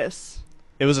This- circus.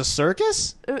 It was a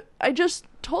circus? I just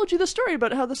told you the story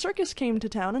about how the circus came to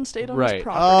town and stayed on Right. his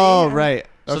property. Oh, and right.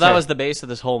 So Okay. that was the base of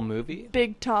this whole movie?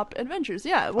 Big Top Adventures,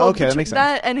 yeah. Well, Okay, that makes sense.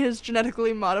 That and his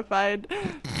genetically modified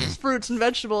fruits and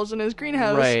vegetables in his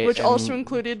greenhouse, Right, which and- also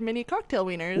included mini cocktail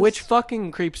wieners. Which fucking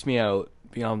creeps me out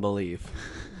beyond belief.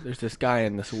 There's this guy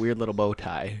in this weird little bow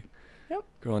tie. Yep.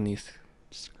 Growing these...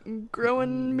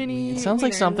 growing mini. It sounds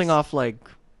like wieners. something off like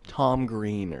Tom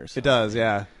Green or It something. does,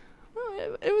 yeah.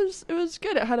 Oh, it was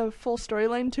good. It had a full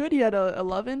storyline to it. He had a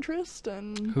love interest,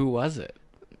 and Who was it?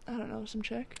 I don't know, some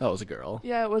chick. Oh, it was a girl.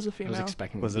 Yeah, it was a I female. was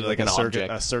expecting. Was to it be like an a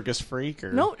object. circus freak?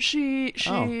 Or? No, she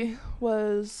Oh.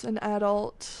 was an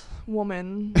adult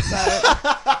woman.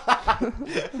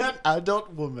 That, An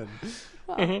adult woman.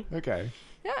 Mm-hmm. Okay.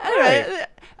 yeah, anyway.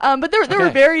 But there were Okay.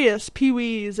 various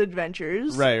Pee-wee's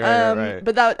adventures. Right.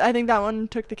 But I think that one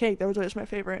took the cake. That was always my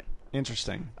favorite.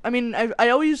 Interesting. I mean, I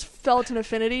always felt an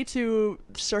affinity to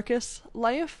circus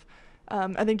life.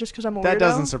 I think just because I'm a weirdo. That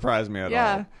doesn't surprise me at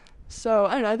Yeah. all. So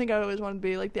I don't know. I think I always wanted to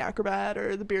be like the acrobat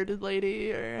or the bearded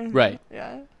lady or Right.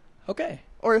 Yeah. Okay.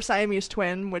 Or a Siamese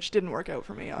twin, which didn't work out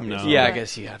for me. Obviously. Yeah, I But-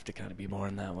 guess you have to kind of be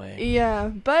born that way. Yeah,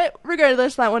 but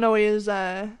regardless, that one always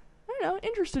I don't know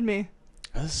interested me.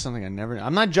 This is something I never.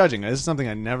 I'm not judging. This is something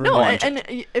I never. No, watched. and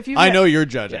if you I know you're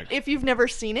judging. if you've never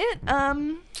seen it,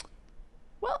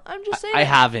 well, I'm just saying I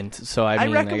haven't, so I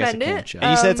mean, I guess I recommend can't it. judge.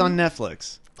 And you said it's on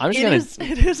Netflix. I'm just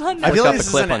gonna. It is on I Netflix. feel up like a this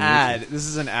is clip an on ad. YouTube. This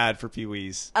is an ad for Pee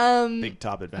Wee's Big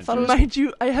Top Adventure. thought it was- Mind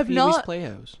you, I have Pee-wee's not.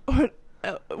 Playhouse.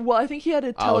 Well, I think he had a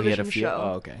Oh, television he had a few. show.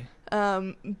 Oh, okay.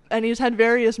 And he's had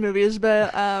various movies,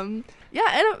 but yeah,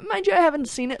 and mind you, I haven't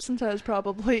seen it since I was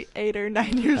probably 8 or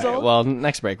 9 years All right, old. well,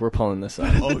 next break, we're pulling this up.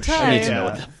 at the I need time, to know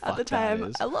what the at fuck the that time,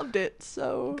 is. I loved it.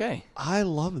 So Okay. I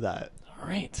love that. All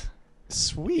right.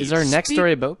 Sweet. Is our next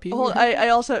story about Pee-wee? Well, I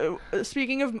also,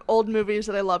 speaking of old movies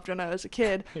that I loved when I was a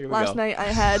kid, Here we last go. night I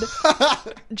had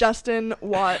Justin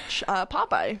watch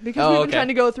Popeye because Oh, we've been okay. trying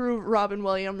to go through Robin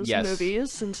Williams Yes.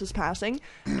 movies since his passing,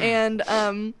 and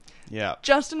Yeah.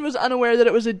 Justin was unaware that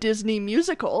it was a Disney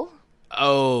musical.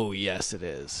 Oh, yes, it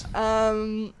is.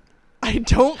 I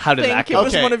don't How did think that it go?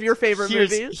 was one of your favorite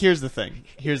movies. Here's the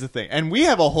thing. And we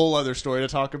have a whole other story to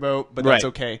talk about, but that's Right.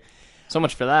 okay. So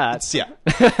much for that. Yeah.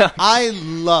 I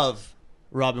love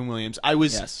Robin Williams. I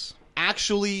was Yes.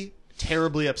 actually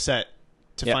terribly upset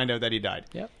to Yep. find out that he died.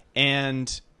 Yep.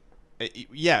 And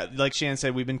yeah, like Shannon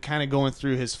said, we've been kind of going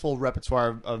through his full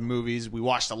repertoire of movies. We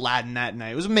watched Aladdin that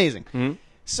night. It was amazing. Mm-hmm.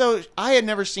 So I had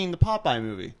never seen the Popeye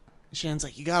movie. Shannon's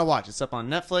like, you gotta watch. It's up on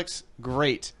Netflix.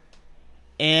 Great.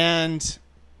 And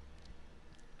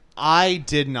I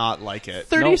did not like it.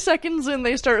 30 Nope. seconds in,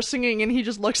 they start singing, and he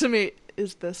just looks at me.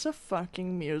 Is this a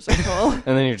fucking musical? And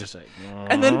then you're just like,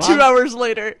 And then 2 hours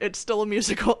later, it's still a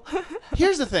musical.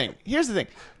 Here's the thing.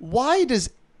 Why does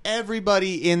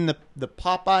everybody in the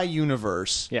Popeye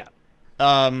universe yeah.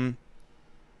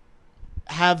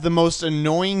 have the most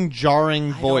annoying,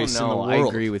 jarring voice in the world? I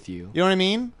agree with you. You know what I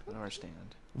mean? I don't understand.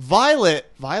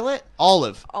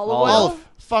 Olive. Olive.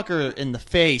 Fuck her in the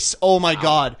face. Oh my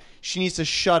god. She needs to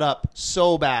shut up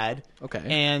so bad. Okay.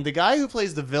 And the guy who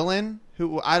plays the villain,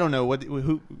 who I don't know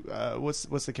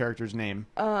what's the character's name?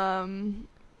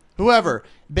 Whoever,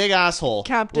 big asshole.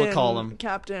 We'll call him.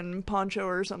 Captain Poncho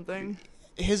or something.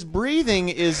 His breathing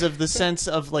is of the sense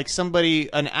of like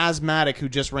an asthmatic who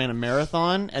just ran a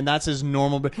marathon, and that's his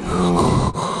normal. Kill.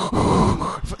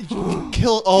 Oh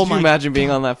Could my! you imagine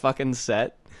being on that fucking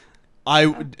set?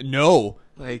 No.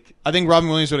 Like, I think Robin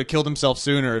Williams would have killed himself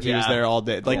sooner if he was Yeah. there all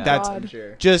day. Like Oh, that's God.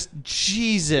 sure. just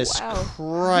Jesus Wow.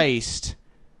 Christ.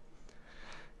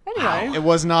 Anyway. It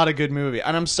was not a good movie,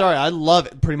 and I'm sorry. I love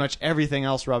pretty much everything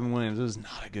else Robin Williams. It was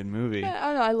not a good movie.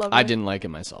 I love it. I didn't like it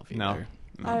myself either. No.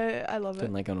 I love it.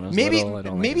 Didn't like it when I was Maybe little. I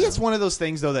don't like maybe it it's now. one of those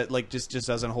things though that like just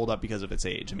doesn't hold up because of its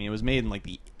age. I mean, it was made in like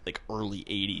the early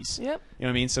 '80s. Yep. You know what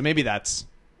I mean? So maybe that's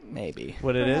Maybe.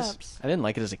 what it is. Perhaps. I didn't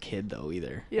like it as a kid though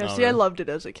either. Yeah, Oh, see, I really? loved it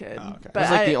as a kid. Oh, okay. But It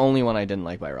was like the only one I didn't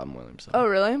like by Robin Williams. So. Oh,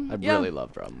 really? I Yeah. really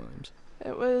loved Robin Williams.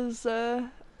 It was,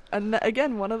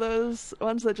 again, one of those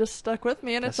ones that just stuck with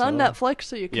me, and it's Guess on so. Netflix,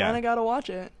 so you Yeah. kind of got to watch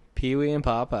it. Pee-wee and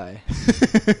Popeye.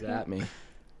 At me.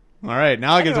 All right,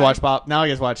 now I get to Anyway. watch Pop. Now I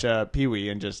get to watch Pee Wee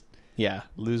and just Yeah.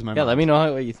 lose my Yeah, mind. let me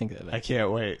know what you think of it. I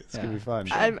can't wait. It's gonna Yeah. be fun.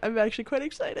 I'm actually quite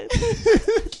excited.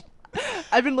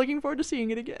 I've been looking forward to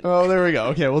seeing it again. Oh, there we go.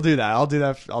 Okay, we'll do that. I'll do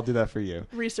that for you.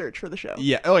 Research for the show.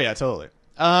 Yeah. Oh, yeah. Totally.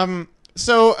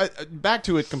 So back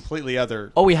to a completely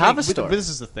other. Oh, we have thing. a story. But this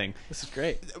is the thing. This is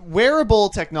great. Wearable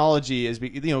technology is, we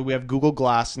have Google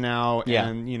Glass now, Yeah.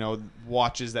 and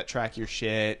watches that track your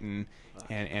shit and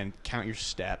count your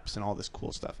steps and all this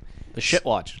cool stuff. The shit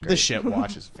watch. Is great. The shit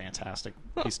watch is a fantastic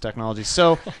piece of technology.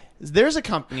 So there's a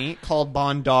company called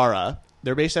Bondara.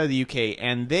 They're based out of the UK,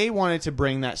 and they wanted to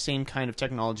bring that same kind of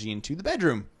technology into the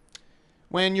bedroom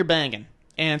when you're banging.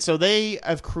 And so they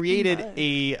have created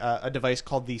a device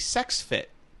called the Sex Fit.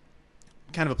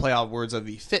 Kind of a play on words of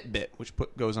the Fitbit, which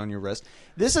goes on your wrist.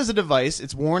 This is a device.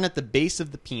 It's worn at the base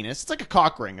of the penis. It's like a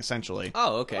cock ring, essentially.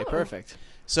 Oh, okay. Perfect.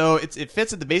 So it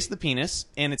fits at the base of the penis,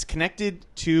 and it's connected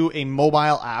to a mobile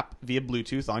app via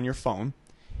Bluetooth on your phone.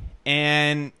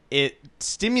 And it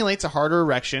stimulates a harder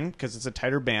erection because it's a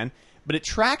tighter band, but it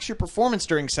tracks your performance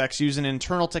during sex using an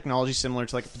internal technology similar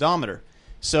to like a pedometer.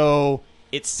 So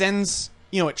it sends,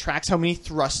 it tracks how many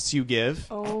thrusts you give.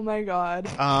 Oh my god.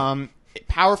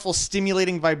 Powerful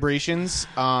stimulating vibrations.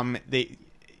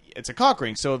 It's a cock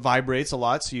ring, so it vibrates a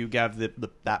lot, so you have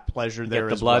that pleasure there Get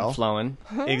the as blood well. flowing.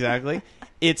 Exactly.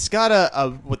 It's got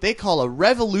a what they call a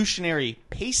revolutionary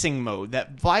pacing mode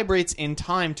that vibrates in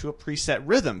time to a preset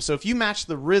rhythm. So if you match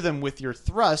the rhythm with your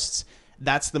thrusts,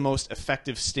 that's the most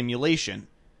effective stimulation.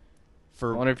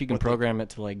 I wonder if you can program it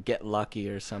to like get lucky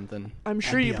or something. I'm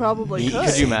sure you probably could.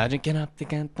 Could you imagine? Get up,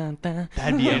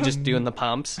 that'd be just doing the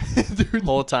pumps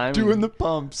whole time. Doing the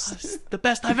pumps. The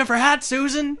best I've ever had,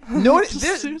 Susan. No,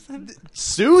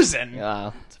 Susan.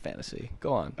 Yeah, it's a fantasy.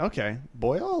 Go on. Okay,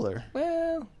 Boyle or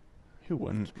Well, who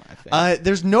wouldn't? my thing.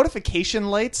 There's notification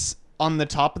lights on the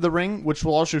top of the ring, which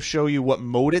will also show you what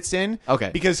mode it's in. Okay.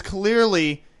 Because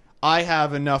clearly, I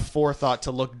have enough forethought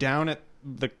to look down at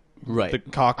the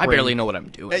cock I ring. barely know what I'm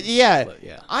doing. Yeah. But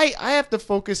yeah. I have to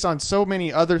focus on so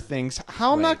many other things.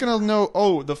 How am I not going to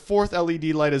know, the fourth LED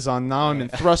light is on, now I'm in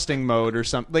thrusting mode or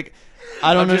something. Like,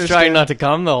 I don't I'm just understand. trying not to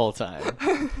come the whole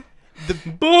time. The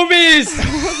boobies!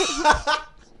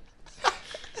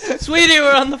 Sweetie,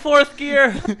 we're on the 4th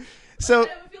gear. So, I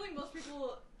have a feeling most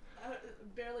people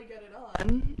barely get it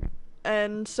on,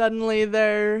 and suddenly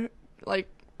they're like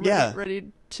ready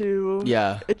to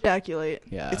ejaculate.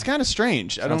 Yeah. it's kind of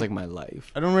strange. Sounds like my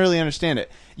life. I don't really understand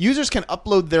it. Users can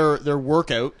upload their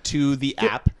workout to the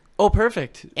app Oh,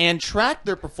 perfect. and track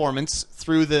their performance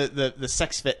through the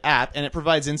SexFit app, and it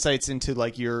provides insights into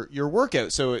like your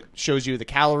workout. So it shows you the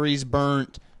calories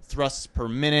burnt, thrusts per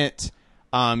minute.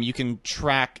 You can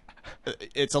track.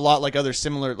 It's a lot like other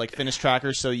similar like fitness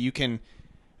trackers, so you can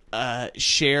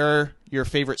share your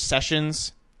favorite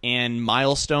sessions and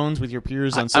milestones with your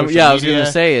peers on social media. I was going to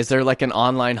say, is there like an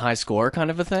online high score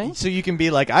kind of a thing? So you can be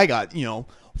like, I got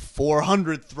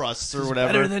 400 thrusts or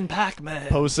whatever. Better than Pac-Man.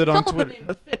 Post it on It's all Twitter.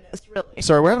 about fitness, really.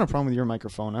 Sorry, we're having a problem with your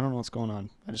microphone. I don't know what's going on.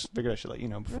 I just figured I should let you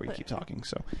know before you keep talking.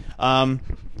 So,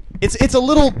 it's a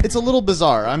little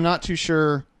bizarre. I'm not too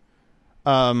sure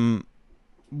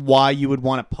why you would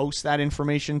want to post that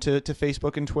information to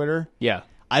Facebook and Twitter. Yeah.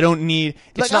 I don't need.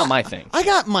 It's not my thing. I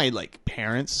got my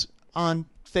parents on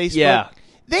Facebook. Yeah.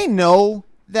 They know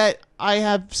that I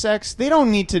have sex. They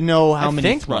don't need to know how I many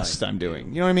think thrusts mine I'm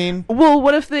doing. You know what I mean? Well,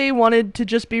 what if they wanted to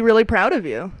just be really proud of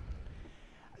you?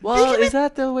 Well, is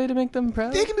that the way to make them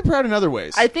proud? They can be proud in other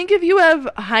ways. I think if you have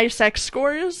high sex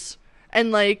scores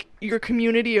and your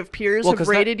community of peers have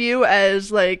rated you as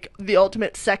the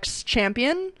ultimate sex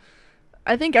champion,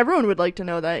 I think everyone would like to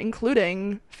know that,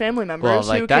 including family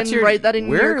members who can write that in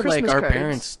your Christmas our cards.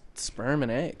 parents' sperm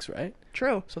and eggs, right?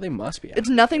 True. So they must be. It's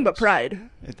nothing but pride.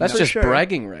 That's for just sure.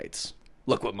 bragging rights.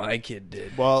 Look what my kid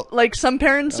did. Well, Some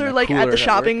parents are at cooler the at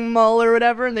shopping mall or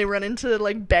whatever, and they run into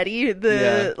Betty,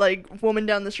 the woman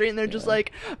down the street, and they're just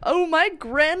like, "Oh, my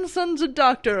grandson's a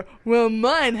doctor. Well,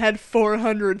 mine had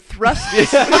 400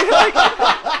 thrusts."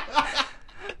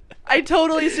 I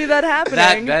totally see that happening.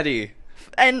 That Betty.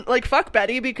 And fuck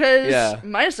Betty, because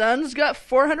my son's got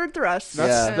 400 thrusts.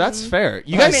 That's fair.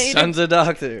 You My guys, son's a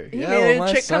doctor. He Yeah, made well, a my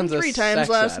chick come son's a 3 times sex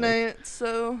last addict. night,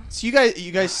 so you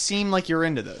guys seem like you're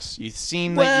into this. You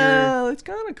seem like Well, it's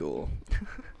kind of cool.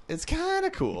 it's kind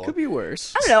of cool. Could be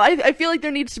worse. I don't know. I feel like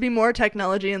there needs to be more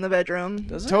technology in the bedroom.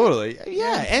 Does it? Totally.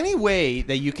 Yeah. Any way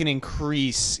that you can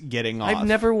increase getting off. I've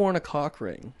never worn a cock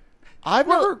ring. I've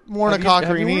never worn a have you- cock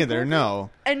have you ring worn a either. cock No.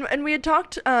 And we had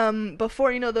talked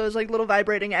before, those little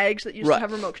vibrating eggs that used to Right.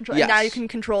 have remote control. Yes. And now you can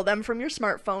control them from your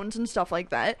smartphones and stuff like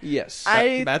that. Yes.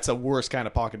 That's a worse kind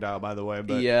of pocket dial, by the way.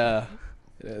 But Yeah,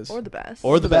 it is. Or the best.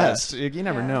 or the the best. You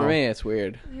never Yeah. know. For me, it's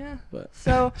weird. Yeah. But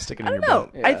So Stick it in I your don't know.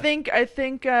 butt. Yeah. I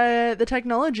think the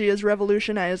technology is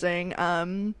revolutionizing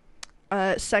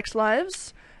sex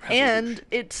lives, and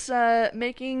it's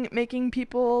making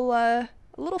people a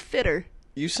little fitter.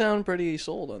 you sound pretty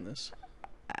sold on this.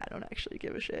 I don't actually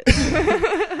give a shit.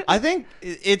 I think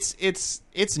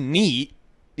it's neat.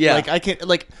 Yeah. I can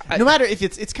no matter if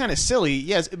it's kind of silly,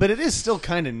 yes, but it is still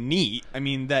kind of neat. I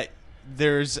mean that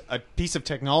there's a piece of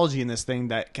technology in this thing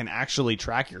that can actually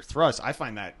track your thrust. I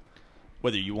find that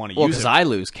whether you want to Well, use because it. I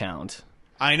lose count.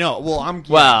 I know. Well, I'm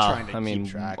Well, trying to I mean,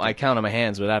 keep track. I count on my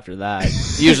hands, but after that,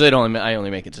 usually I only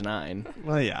make it to 9.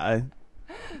 Well, yeah.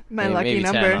 My Maybe lucky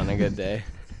 10 number. on a good day.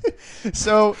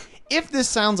 So, if this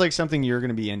sounds like something you're going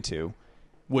to be into,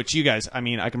 which you guys, I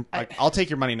mean, I'll take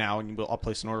your money now and I'll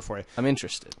place an order for you. I'm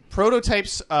interested.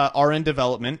 Prototypes are in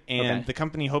development, and Okay. the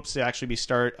company hopes to actually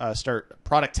start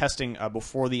product testing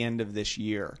before the end of this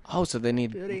year. Oh, so they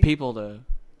need Beauty. people to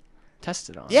test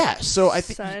it on. Yeah, so I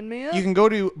think Sign me up. you can go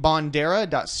to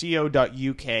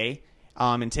bondera.co.uk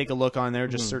and take a look on there.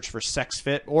 Just search for Sex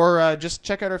Fit, or just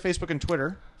check out our Facebook and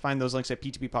Twitter. Find those links at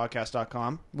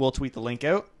p2ppodcast.com. We'll tweet the link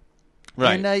out,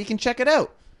 and you can check it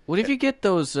out. What if you get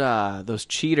those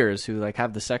cheaters who like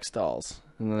have the sex dolls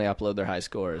and then they upload their high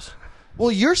scores?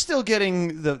 Well, you're still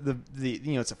getting the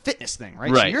it's a fitness thing,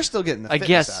 right? Right. So you're still getting the fitness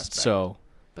guess aspect. so,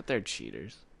 but they're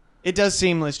cheaters. It does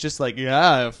seem it's just like,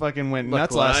 I fucking went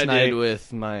nuts last night. I did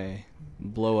with my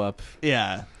blow up.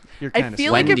 Yeah. You're I kind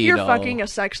feel like if Wendy you're doll. fucking a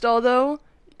sex doll, though,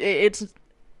 it's,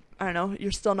 I don't know,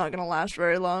 you're still not going to last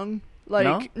very long.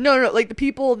 Like, no, like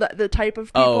the type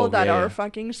of people that are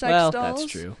fucking sex dolls.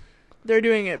 That's true. They're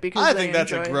doing it because I they think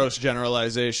that's enjoy a gross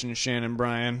generalization, Shannon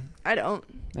Bryan. I don't.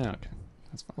 Oh, okay.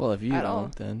 That's fine. Well, if you At don't,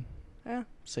 all. then Yeah.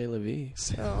 say la vie.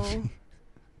 So,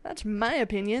 that's my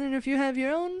opinion, and if you have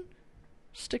your own,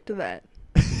 stick to that.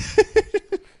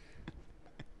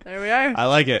 There we are. I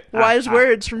like it. Wise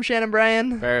words from Shannon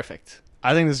Bryan. Perfect.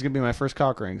 I think this is going to be my first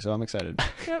cock ring, so I'm excited.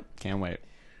 Yep. Can't wait.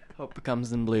 Hope it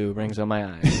comes in blue, brings out my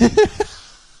eyes.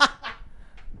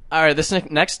 All right, this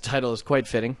next title is quite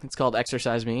fitting. It's called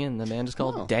Exercise Me, and the band is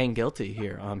called Dang Guilty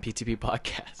here on PTP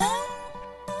Podcast.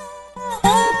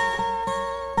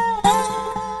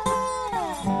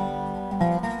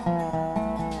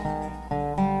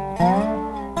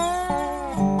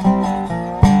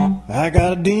 I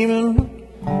got a demon,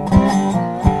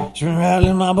 she's been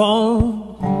rattling my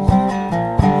bones.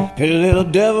 Pretty little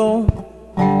devil,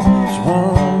 she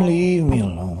won't leave me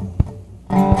alone.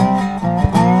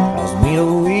 Caused me to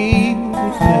weep,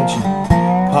 and she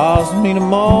caused me to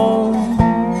moan,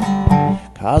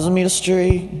 causing me to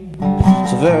stray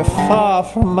so very far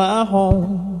from my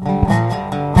home.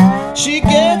 She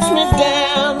gets me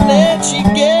down, then she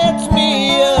gets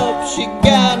me up. She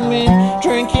got me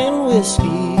drinking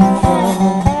whiskey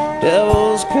from the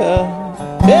devil's cup.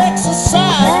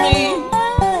 Exercise me,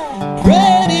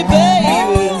 pretty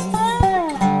baby.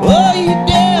 Oh, you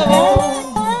devil,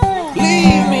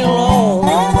 leave me alone.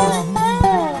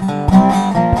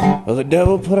 Well, the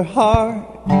devil put her heart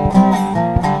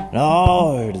and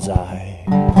all her desire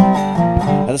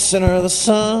at the center of the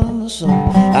sun, so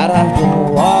I'd have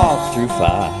to walk through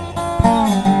fire.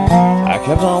 I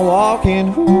kept on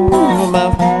walking, ooh, my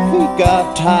feet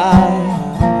got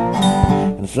tired,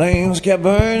 and the flames kept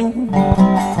burning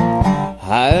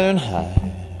higher and higher.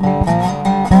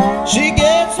 She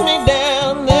gets me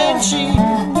down, then she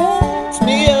gets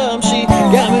me up. She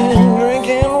got me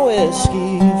drinking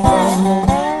whiskey from the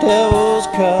devil's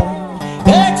cup.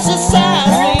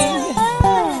 Exercise me,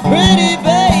 pretty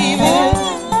baby.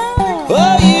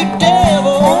 Oh, you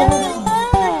devil,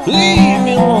 leave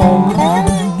me alone.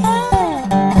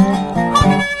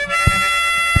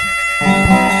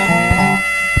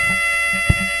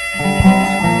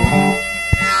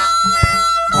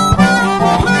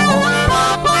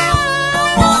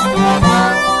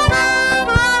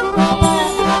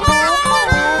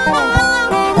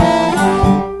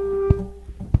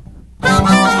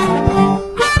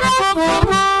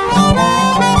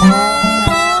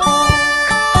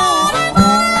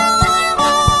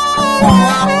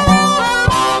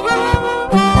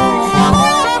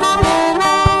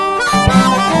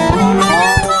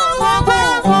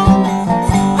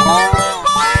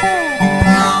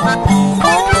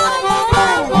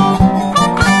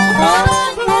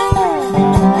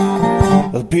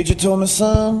 The preacher told me,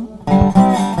 son,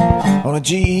 only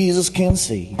Jesus can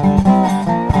save.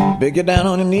 Better get down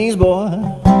on your knees, boy.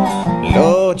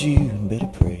 Lord, you better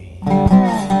pray.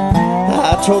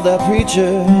 I told that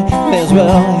preacher, may as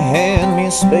well hand me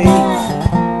a spade.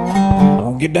 I'm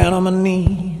gonna get down on my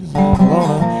knees, I'm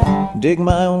gonna dig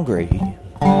my own grave.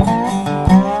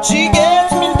 She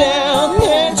gets me down,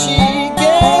 then she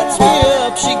gets me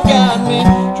up. She got me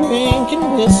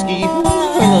drinking whiskey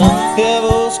from the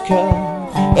devil's cup.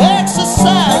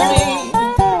 Exercise me,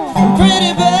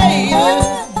 pretty baby.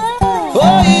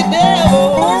 Oh, you devil,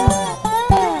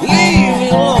 leave me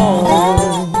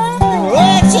alone.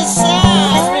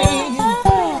 Exercise me,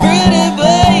 pretty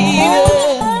baby.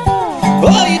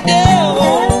 Oh, you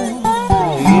devil,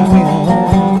 leave me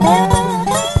alone.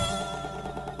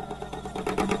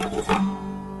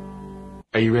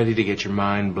 Are you ready to get your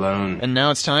mind blown? And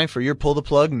now it's time for your Pull the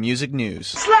Plug music news.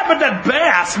 Slap at that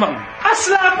bass, man. I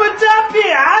slap at that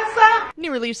bass.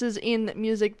 New releases in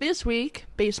music this week: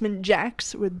 Basement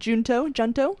Jaxx with Junto.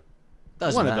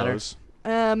 Doesn't One matter. of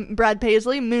those. Brad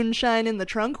Paisley, Moonshine in the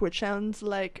Trunk, which sounds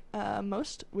like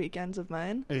most weekends of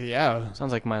mine. Yeah.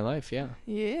 Sounds like my life, yeah.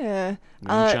 Yeah.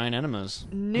 Moonshine enemas.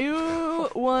 New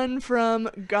one from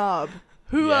Gob.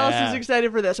 Who else is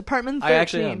excited for this? Apartment 13. I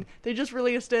actually am. They just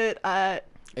released it. Have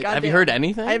Goddamn. you heard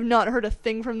anything? I have not heard a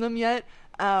thing from them yet.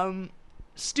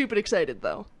 Stupid excited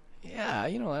though. Yeah,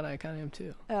 you know what? I kind of am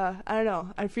too. I don't know.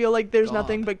 I feel like there's God.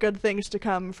 nothing but good things to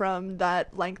come from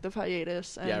that length of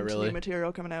hiatus and really. new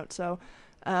material coming out. So,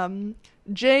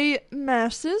 J.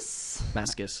 Mascis,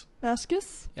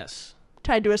 Yes.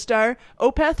 tied to a star.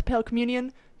 Opeth, Pale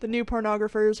Communion, The New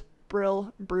Pornographers,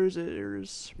 Brill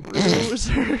Bruisers.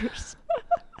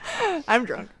 I'm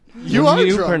drunk. You are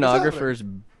New drunk.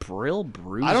 pornographers, Brill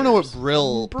Bruisers. I don't know what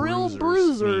Brill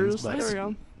Bruisers. means, but There we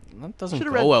go. That doesn't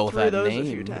Should've go read well with through that those a name.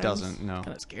 few times. it doesn't. No,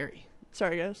 Kind of scary.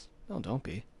 Sorry, guys. No, don't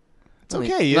be. it's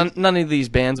okay. None of these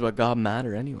bands but God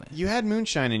matter anyway. You had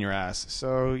moonshine in your ass,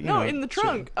 so you No, know, in the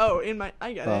trunk. Oh, in my.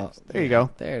 I get it. There you go.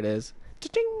 There it is.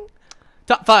 Cha-ching.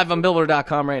 Top 5 on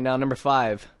Billboard.com right now. Number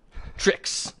 5,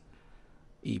 Tricks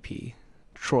EP.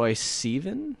 Troy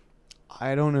Sivan?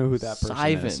 I don't know who that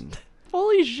person is.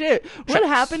 Holy shit! What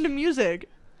happened to music?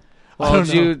 Well,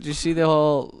 did you see the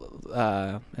whole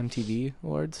MTV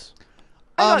awards?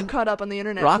 I got caught up on the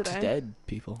internet Rock's today. dead,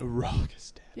 people. Rock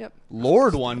is dead. Yep.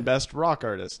 Lorde won Best Rock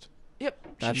Artist. Yep.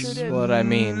 That's she sure did. what I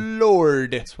mean.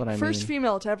 Lord. That's what I First mean.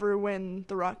 female to ever win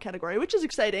the rock category, which is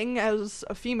exciting as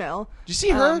a female. Did you see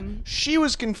her? She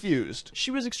was confused. She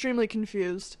was extremely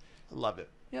confused. I love it.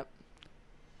 Yep.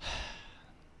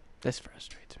 This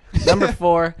frustrates me. Number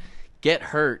 4, Get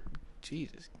Hurt.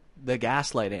 Jesus. The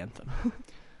Gaslight Anthem.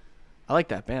 I like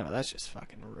that band, but that's just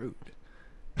fucking rude.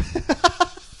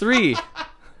 3.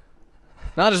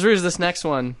 Not as rude as this next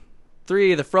one.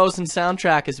 3, the Frozen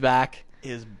soundtrack is back.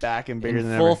 Is back and bigger in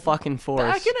than full ever. fucking force.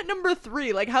 Back in at number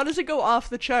 3. Like, how does it go off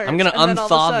the charts? I'm gonna and then all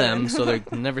of a unthaw sudden- them so they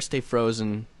never stay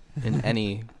frozen in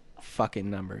any fucking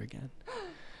number again.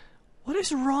 What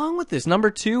is wrong with this? Number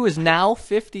 2 is now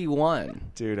 51.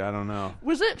 Dude, I don't know.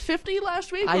 Was it 50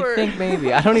 last week? I or? think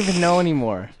maybe. I don't even know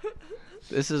anymore.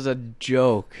 This is a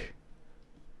joke.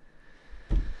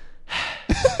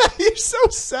 You're so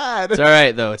sad. It's all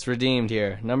right though. It's redeemed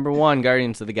here. Number 1,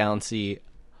 Guardians of the Galaxy,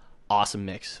 Awesome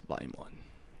Mix, Volume 1.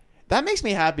 That makes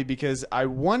me happy because I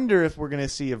wonder if we're going to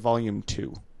see a Volume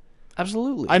 2.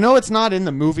 Absolutely. I know it's not in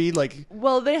the movie. Like,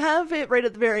 Well, they have it right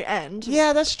at the very end.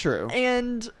 yeah, that's true.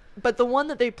 But the one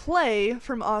that they play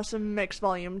from Awesome Mix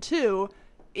Volume 2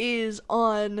 is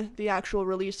on the actual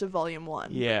release of Volume 1.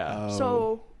 Yeah.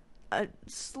 So,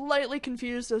 slightly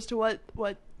confused as to what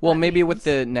well, that maybe means. with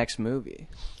the next movie,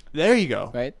 There you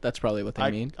go. right? That's probably what they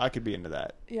mean. I could be into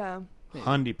that. Yeah.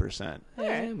 100%.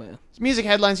 Yeah, well. Music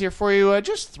headlines here for you.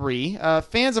 Just 3.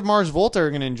 Fans of Mars Volta are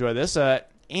going to enjoy this.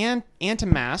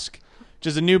 Antimask, which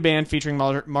is a new band featuring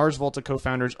Mars Volta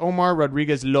co-founders Omar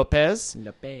Rodriguez Lopez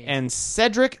and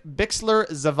Cedric Bixler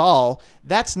Zaval.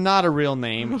 That's not a real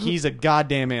name. He's a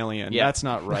goddamn alien. Yeah. That's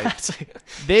not right.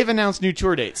 They've announced new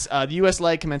tour dates. The U.S.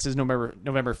 leg commences November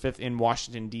 5th in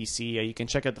Washington, D.C. You can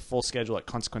check out the full schedule at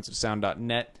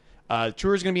consequenceofsound.net. The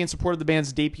tour is going to be in support of the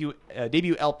band's debut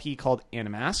LP called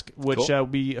Animask, which will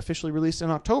be officially released in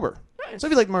October. Nice. So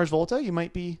if you like Mars Volta, you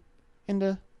might be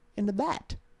into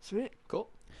that. Sweet. Cool.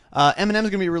 Eminem is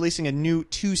going to be releasing a new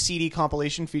 2-CD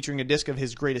compilation featuring a disc of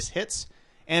his greatest hits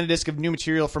and a disc of new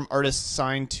material from artists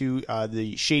signed to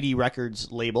the Shady Records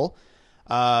label.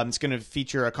 It's going to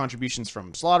feature contributions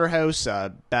from Slaughterhouse,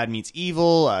 Bad Meets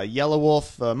Evil, Yellow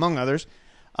Wolf, among others.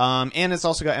 And it's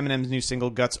also got Eminem's new single,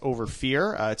 Guts Over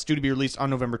Fear. It's due to be released on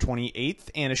November 28th,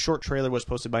 and a short trailer was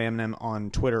posted by Eminem on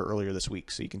Twitter earlier this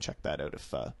week, so you can check that out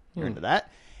if you're into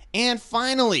that. And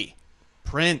finally,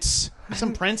 Prince.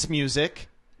 Some Prince music.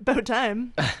 About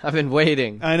time. I've been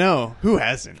waiting. I know. Who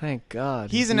hasn't? Thank God.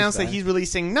 He's announced that he's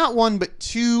releasing not 1, but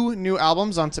 2 new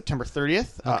albums on September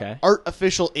 30th. Okay.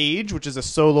 Artificial Age, which is a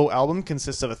solo album,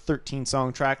 consists of a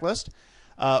 13-song track list.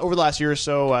 Over the last year or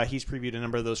so, he's previewed a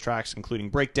number of those tracks, including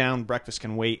Breakdown, Breakfast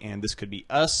Can Wait, and This Could Be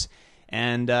Us.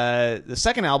 And the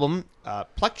second album,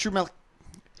 Plectrum...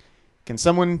 Can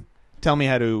someone tell me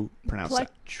how to pronounce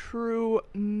that?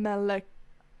 Plectrumelectrum.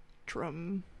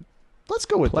 Let's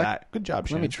go with that. Good job,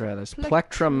 Shane. Let me try this.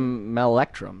 Plectrum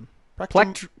Melectrum.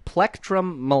 Plectrum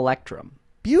Melectrum.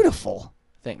 Beautiful.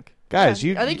 Think. Guys,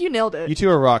 I think you nailed it. You two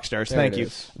are rock stars. There Thank it you.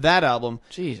 is. That album,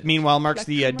 Jesus. meanwhile, marks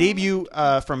the debut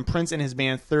from Prince and his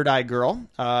band Third Eye Girl.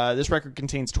 This record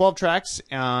contains 12 tracks,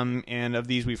 and of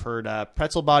these we've heard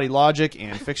Pretzel Body Logic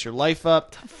and Fix Your Life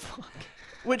Up.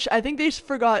 Which I think they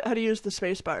forgot how to use the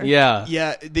space bar. Yeah.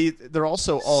 Yeah, they're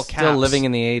also all caps. Still living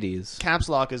in the 80s. Caps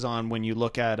lock is on when you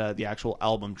look at the actual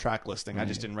album track listing. I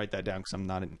just didn't write that down because I'm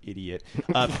not an idiot.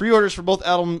 Pre-orders for both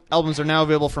albums are now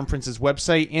available from Prince's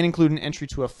website and include an entry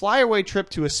to a flyaway trip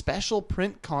to a special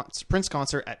Prince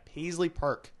concert at Paisley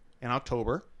Park in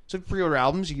October. So if you pre-order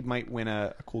albums, you might win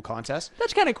a cool contest.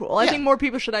 That's kind of cool. I think more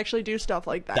people should actually do stuff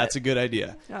like that. That's a good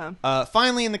idea. Yeah.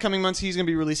 Finally, in the coming months, he's going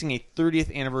to be releasing a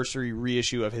 30th anniversary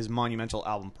reissue of his monumental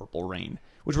album Purple Rain,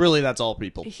 which really that's all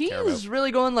people care about. He's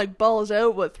really going like balls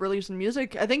out with releasing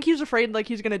music. I think he's afraid like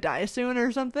he's going to die soon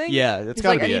or something. Yeah, that's he's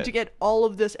gotta like, be I need to get all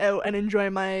of this out and enjoy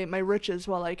my riches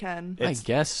while I can. I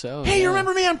guess so. Hey, you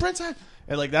remember me on Prince? And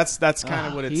like that's kind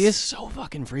of what it's. He is so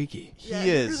fucking freaky. He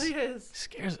is. He really is. He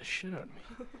scares the shit out of me.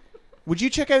 Would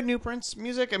you check out new Prince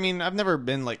music? I mean, I've never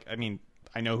been like. I mean,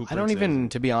 I know who. Prince I don't even,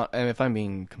 is. to be honest, if I'm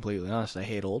being completely honest, I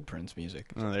hate old Prince music.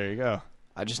 Oh, there you go.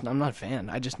 I'm not a fan.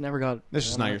 I just never got. This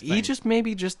is not your thing. He just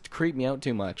maybe creeped me out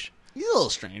too much. He's a little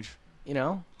strange. You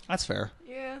know? That's fair.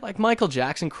 Yeah. Like Michael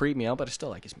Jackson creeped me out, but I still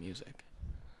like his music.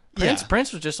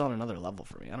 Prince was just on another level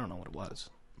for me. I don't know what it was.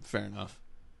 Fair enough.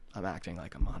 I'm acting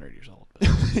like I'm 100 years old.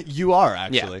 But. You are,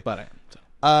 actually. Yeah, but I am. So.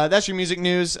 That's your music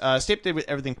news. Stay updated with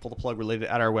everything Pull the Plug related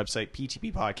at our website,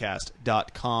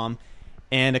 ptppodcast.com.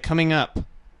 And coming up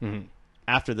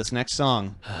after this next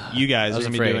song, you guys are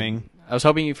going to be doing... I was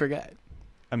hoping you'd forget.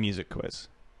 A music quiz.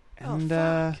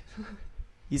 And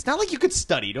It's not like you could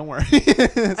study. Don't worry.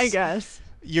 I guess.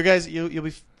 You guys,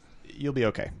 you'll be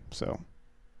okay. So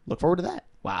look forward to that.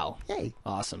 Wow. Yay.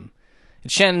 Awesome.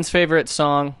 It's Shannon's favorite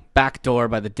song, Backdoor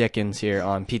by the Dickens, here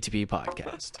on PTP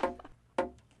Podcast.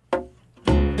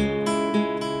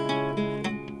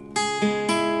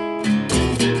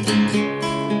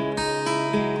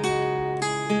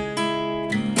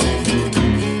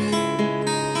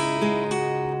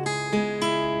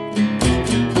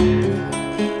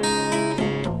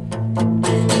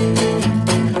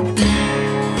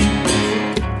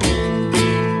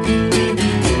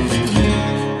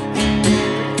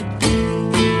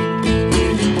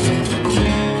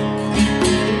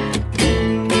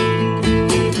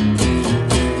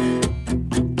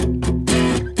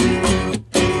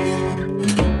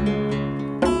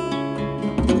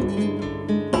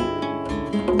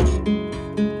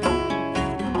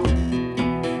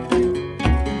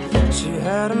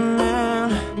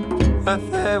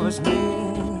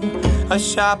 A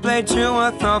sharp blade to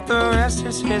her throat, the rest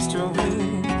is history.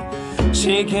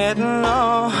 She getting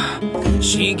low,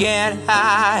 she get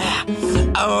high.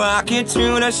 A rocket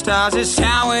to the stars is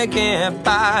how we get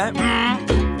by.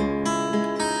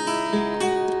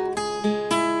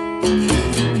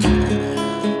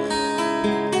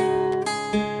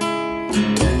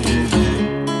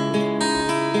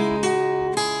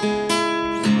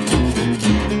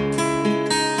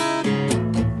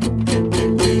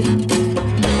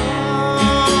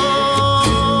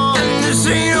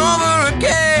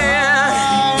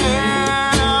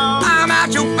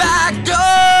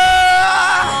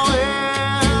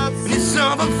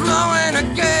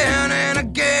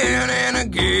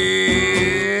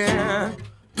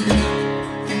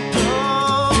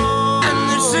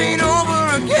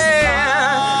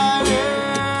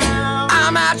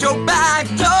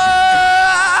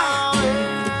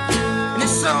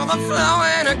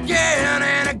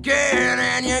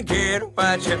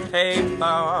 What you pay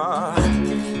for.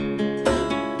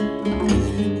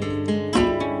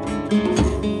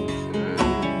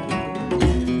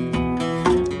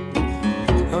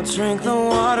 Don't drink the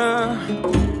water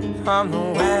from the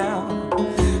well.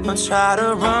 Don't try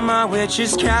to run my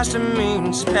witches, cast a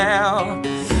mean spell.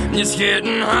 It's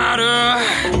getting hotter,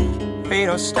 we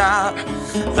don't stop.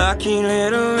 Lucky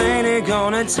little lady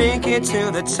gonna take it to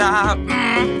the top.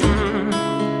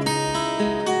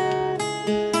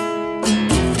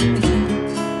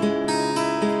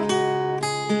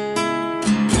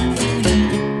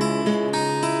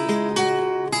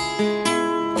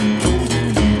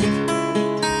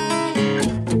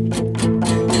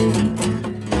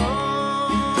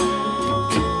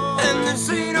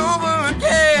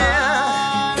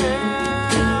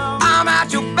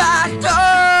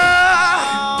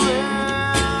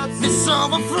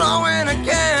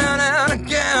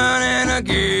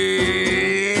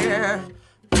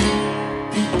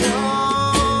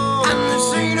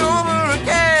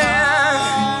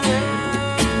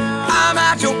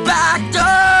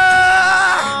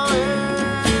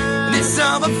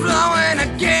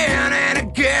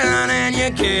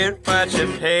 What you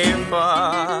pay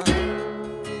for.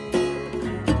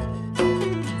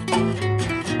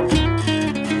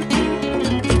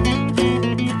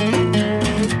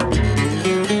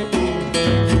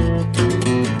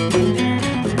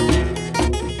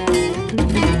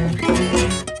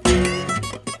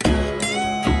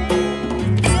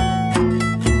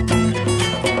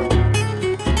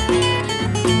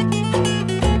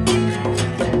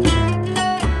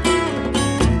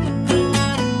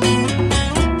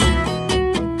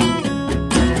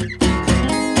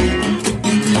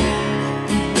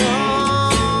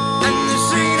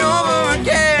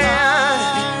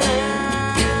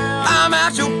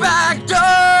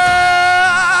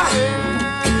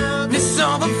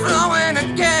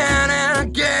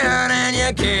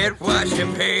 gonna get what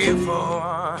you pay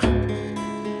for.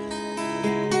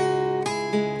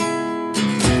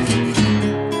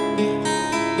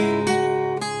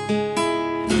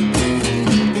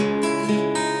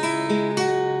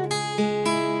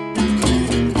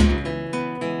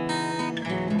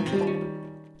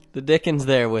 The Dickens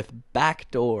there with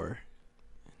Backdoor.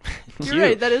 You're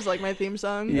right, that is like my theme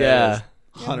song. Yeah.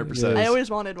 100%. I always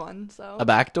wanted one, so. A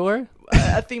backdoor?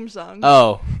 A theme song.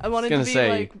 Oh. I wanted to be say,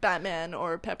 like Batman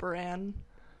or Pepper Ann.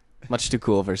 Much too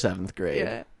cool for 7th grade.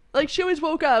 Yeah. Like, she always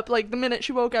woke up, like, the minute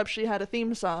she woke up, she had a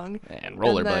theme song. And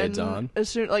rollerblades on. As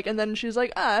soon, like, and then she's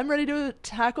like, I'm ready to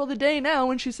tackle the day now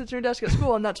when she sits at her desk at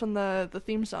school, and that's when the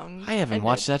theme song I haven't ended.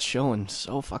 watched that show in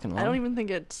so fucking long. I don't even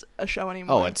think it's a show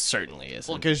anymore. Oh, it certainly isn't.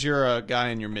 Well, because you're a guy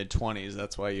in your mid-20s,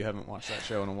 that's why you haven't watched that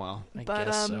show in a while. I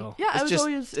guess so. Yeah, I was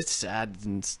always... It's sad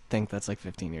to think that's like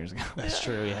 15 years ago. That's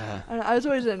true, yeah. I was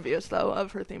always envious, though,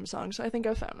 of her theme song, so I think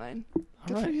I found mine.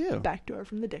 Good for you. Backdoor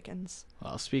from the Dickens.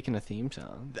 Well, speaking of theme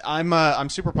song, I'm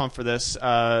super pumped for this.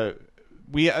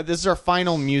 This is our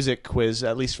final music quiz,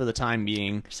 at least for the time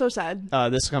being. So sad.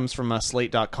 This comes from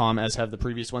Slate.com, as have the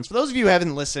previous ones. For those of you who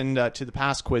haven't listened to the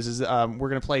past quizzes, we're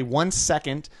going to play 1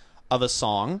 second of a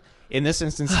song. In this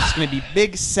instance, it's going to be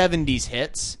big 70s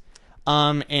hits.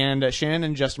 And Shannon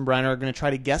and Justin Briner are going to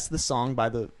try to guess the song by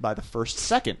the first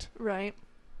second. Right.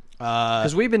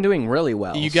 because we've been doing really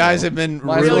well. You guys have been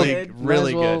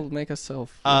really good. Make us so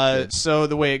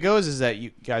the way it goes is that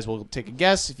you guys will take a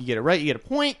guess. If you get it right, you get a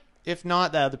point. If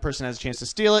not, the other person has a chance to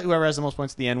steal it. Whoever has the most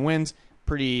points at the end wins.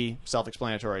 Pretty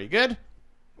self-explanatory. You good?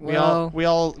 We all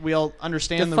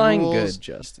understand the rules. Define good,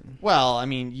 Justin. Well, I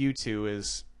mean, you two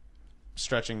is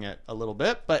stretching it a little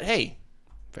bit, but hey,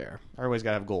 fair. Everybody's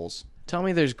got to have goals. Tell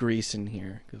me there's grease in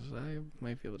here, because I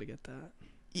might be able to get that.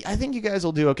 I think you guys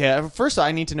will do okay. First,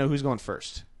 I need to know who's going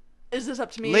first. Is this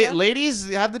up to me? Ladies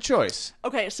have the choice.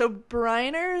 Okay, so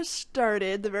Briner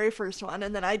started the very first one,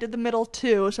 and then I did the middle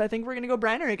two, so I think we're going to go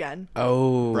Briner again.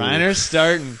 Oh. Briner's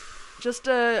starting. Just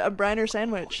a Briner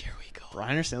sandwich. Oh, here we go.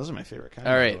 Briner sandwiches are my favorite kind.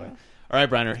 All right. All right,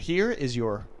 Briner, here is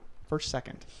your first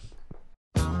second.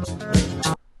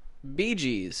 Bee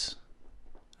Gees.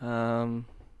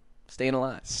 Staying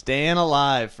Alive. Staying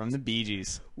Alive from the Bee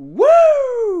Gees.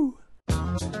 Woo!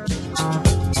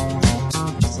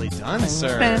 Nicely done,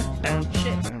 sir.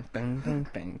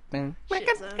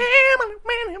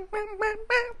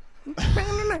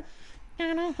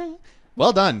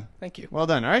 Well done. Thank you. Well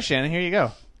done. All right, Shannon, here you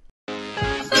go.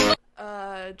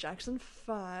 Jackson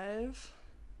 5.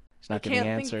 He's not giving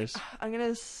answers. I'm going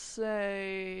to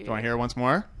say... Do you want to hear it once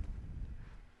more?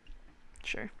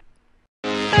 Sure.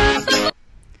 I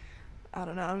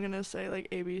don't know. I'm going to say, like,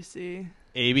 ABC.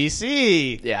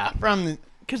 ABC. Yeah. From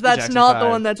because that's Jackson not 5. the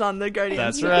one that's on the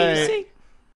Guardians. That's right.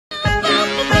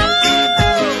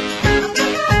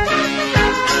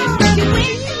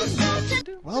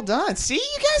 Well done. See,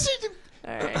 you guys are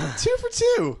all right. 2 for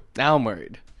 2. Now I'm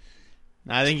worried.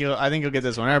 I think you'll get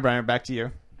this one. All right, Brian, back to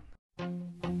you.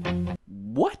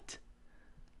 What?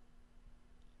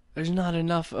 There's not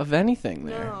enough of anything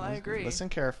there. No, I agree. Listen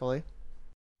carefully.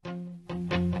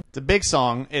 It's a big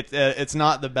song. It's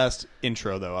not the best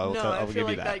intro though. I will give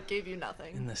you that. That gave you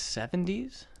nothing. In the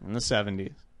 70s? In the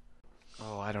 70s.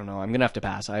 Oh, I don't know. I'm gonna have to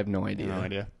pass. I have no idea. No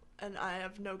idea. And I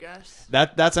have no guess.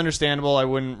 That's understandable. I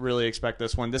wouldn't really expect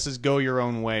this one. This is "Go Your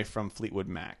Own Way" from Fleetwood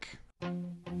Mac. Oh.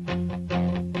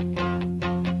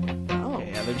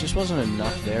 Yeah, there just wasn't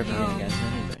enough there for me to guess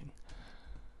anything.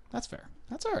 That's fair.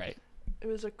 That's all right. It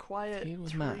was a quiet. It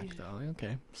was Mac though.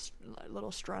 Okay.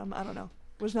 Little strum. I don't know.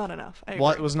 It was not enough.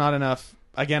 What was not enough?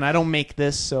 Again, I don't make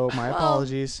this, so my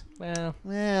apologies. Well.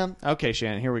 Okay,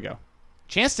 Shannon. Here we go.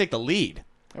 Chance to take the lead.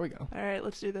 There we go. All right,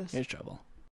 let's do this. Here's trouble.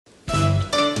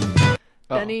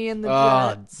 Benny and the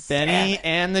Jets. Benny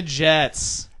and the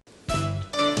Jets.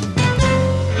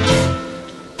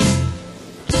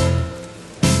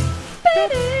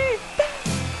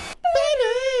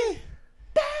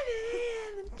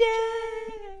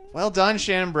 Well done,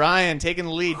 Shannon Bryan, taking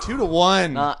the lead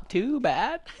 2-1. Not too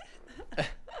bad.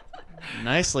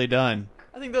 Nicely done.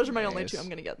 I think those are my only two I'm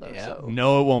going to get, though. Yeah. So.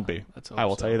 No, it won't be. I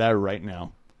will so. tell you that right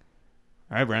now.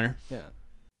 All right, Brenner. Yeah.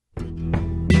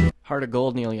 Heart of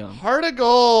Gold, Neil Young. Heart of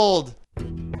Gold.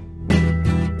 Woo!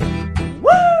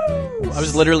 I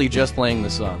was literally just playing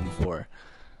this song before.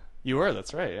 You were,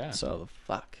 that's right, yeah. So,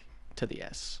 fuck to the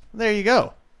S. There you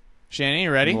go. Shannon, you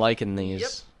ready? I'm liking these. Yep.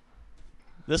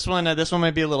 This one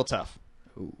might be a little tough.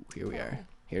 Ooh, here we are.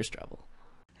 Here's trouble.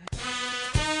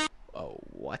 Oh,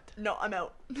 what? No, I'm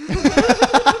out.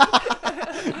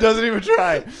 Doesn't even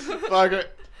try. Fuck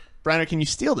it. Briner, can you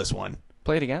steal this one?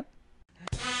 Play it again.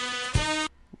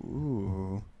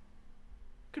 Ooh.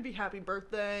 Could be Happy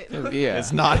Birthday. Yeah.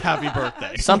 It's not Happy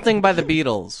Birthday. Something by the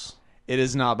Beatles. It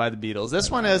is not by the Beatles. This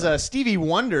one is a Stevie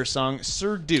Wonder song,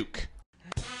 Sir Duke.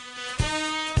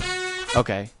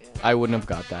 Okay. I wouldn't have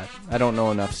got that. I don't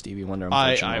know enough Stevie Wonder,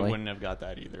 unfortunately. I wouldn't have got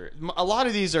that either. A lot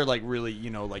of these are like really,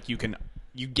 like you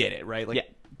get it, right? Like, yeah.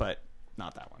 But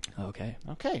not that one. Okay.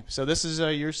 Okay, so this is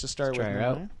yours to start with. Try her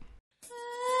out.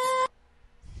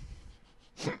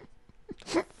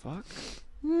 Fuck.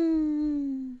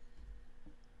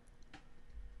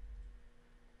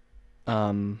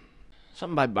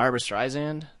 Something by Barbra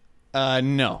Streisand?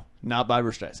 No, not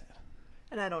Barbra Streisand.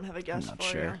 And I don't have a guess I'm not for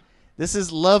sure. you. This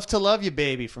is Love to Love You,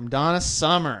 Baby from Donna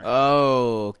Summer.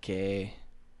 Oh, okay.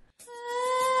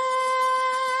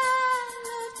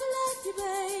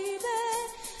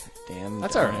 Damn.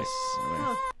 That's all right.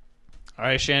 Huh. All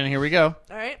right, Shannon, here we go.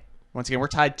 All right. Once again, we're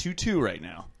tied 2-2 right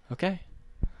now. Okay.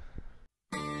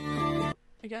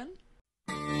 Again?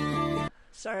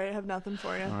 Sorry, I have nothing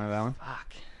for you. All right, that one.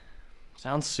 Fuck.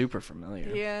 Sounds super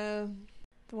familiar. Yeah.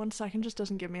 The 1 second just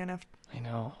doesn't give me enough. I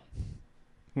know.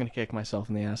 I'm going to kick myself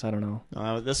in the ass. I don't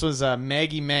know. This was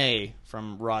Maggie May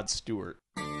from Rod Stewart.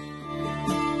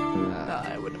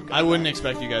 I wouldn't have I wouldn't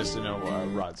expect you guys to know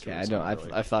Rod Stewart. Yeah, I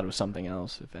don't. I thought it was something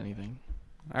else, if anything.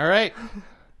 All right.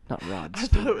 Not Rod I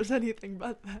Stewart. thought it was anything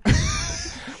but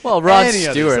that. Well, Rod Any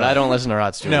other Stewart. song. I don't listen to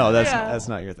Rod Stewart. No, Yeah. that's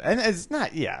not your thing. And it's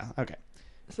not, yeah, okay.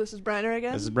 So this is Briner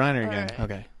again? This is Briner again. All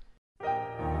right. Okay.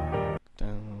 Dun,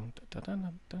 dun, dun,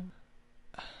 dun, dun.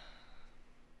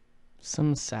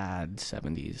 Some sad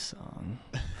 70s song.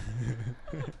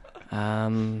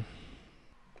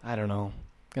 I don't know.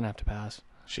 Gonna have to pass.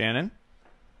 Shannon?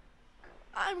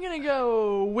 I'm gonna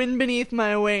go Wind Beneath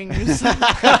My Wings.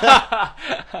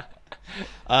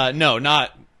 No,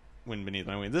 not Wind Beneath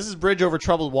My Wings. This is Bridge Over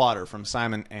Troubled Water from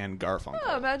Simon and Garfunkel.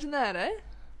 Oh, imagine that, eh?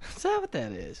 Is that what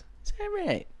that is? Is that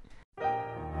right?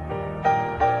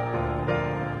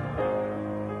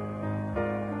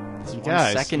 This is You 1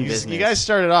 guys, second business. you guys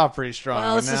started off pretty strong.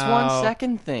 Well, but it's this now- 1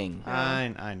 second thing.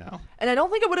 I know. And I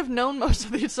don't think I would have known most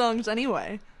of these songs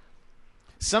anyway.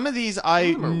 Some of these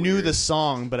I them are knew weird. the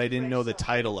song, but I didn't know the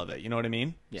title of it. You know what I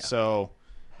mean? Yeah. So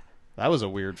that was a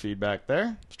weird feedback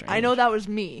there. Strange. I know that was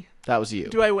me. That was you.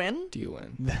 Do I win? Do you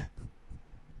win?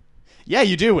 Yeah,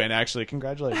 you do win, actually.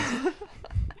 Congratulations.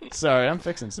 Sorry, I'm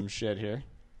fixing some shit here.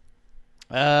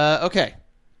 Okay.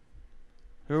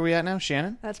 Who are we at now?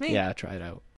 Shannon? That's me. Yeah, try it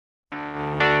out.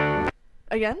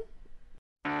 Again?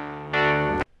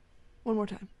 One more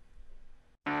time.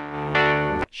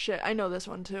 Shit, I know this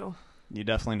one too. You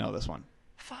definitely know this one.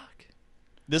 Fuck.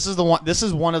 This is the one. This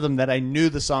is one of them that I knew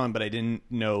the song, but I didn't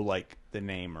know like the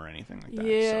name or anything like that.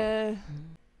 Yeah.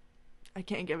 I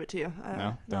can't give it to you. So.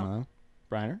 No, don't know.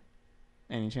 Briner?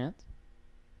 Any chance?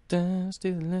 Dance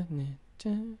to the lightning.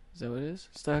 Is that what it is?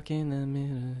 Stuck in the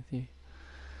middle of you.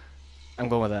 I'm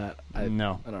going with that.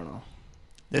 No. I don't know.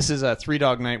 This is a Three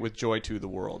Dog Night with Joy to the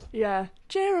World. Yeah.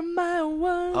 Jeremiah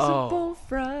was a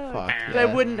bullfrog. Fuck That yeah. I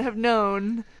wouldn't have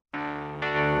known.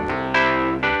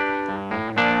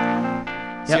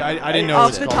 See, I didn't know.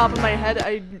 Off it the was top called. of my head,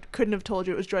 I couldn't have told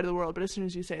you it was Joy to the World, but as soon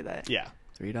as you say that. Yeah.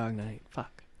 Three Dog Night.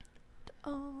 Fuck.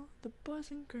 Oh, the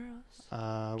boys and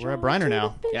girls. We're at Briner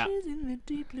now. Yeah. In the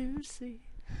deep blue sea.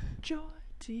 Joy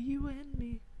to you and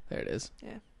me. There it is.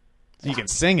 Yeah. You can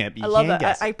sing it, but you I love can't that.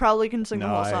 guess I probably can sing No,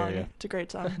 the whole I hear song. you. It's a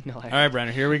great song. No, All right,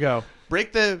 Briner, here we go.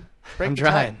 Break the I'm tie.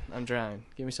 trying. I'm trying.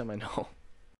 Give me something I know.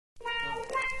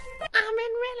 I'm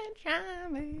really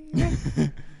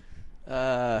trying.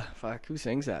 Fuck. Who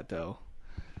sings that though?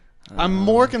 I'm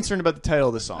more concerned about the title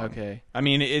of the song. Okay. I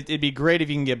mean, it'd be great if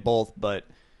you can get both, but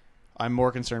I'm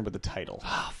more concerned with the title.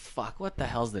 Oh fuck! What the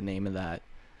hell's the name of that?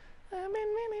 I'm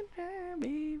really trying,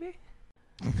 baby.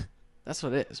 That's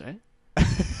what it is, right?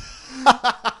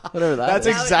 Whatever that That's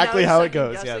is. exactly how it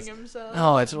goes. Second-guessing Yes. himself.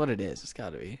 No, it's what it is. It's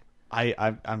got to be. I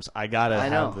gotta I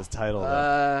know. have this title.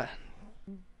 Though.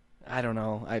 I don't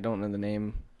know. I don't know the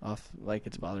name off. Like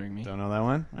it's bothering me. Don't know that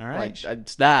one. All right. Like,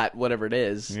 it's that. Whatever it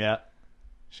is. Yeah.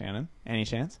 Shannon, any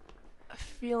chance?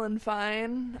 Feeling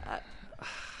fine. What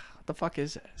the fuck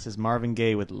is it? This is Marvin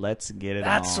Gaye with "Let's Get It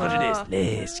That's On." what it is.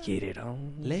 Let's get it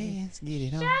on. Let's get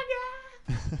it on.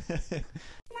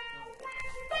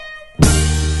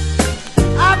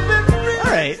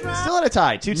 All right, still at a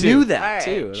tie. 2-2. Knew that All right.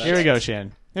 too. Here we go,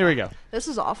 Shannon. Here we go. This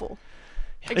is awful.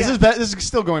 This is this is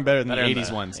still going better than Better the than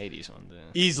 80s ones. 80s ones. Yeah.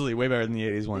 Easily, way better than the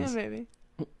 80s Yeah, ones. maybe.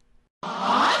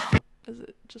 Is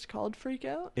it just called Freak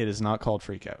Out? It is not called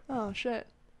Freak Out. Oh shit.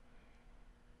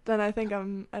 Then I think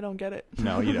I don't get it.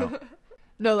 No, you don't.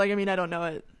 No, like I mean I don't know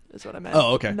it is what I meant.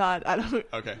 Oh, okay. I don't.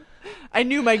 Okay. I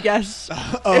knew my guess.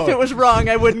 If it was wrong,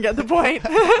 I wouldn't get the point.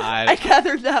 I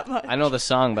gathered that much. I know the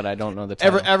song, but I don't know the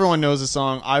title. Everyone knows the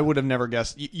song. I would have never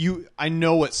guessed. I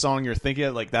know what song you're thinking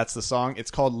of. Like, that's the song.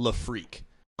 It's called Le Freak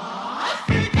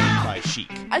by Chic.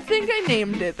 I think I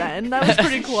named it then. That was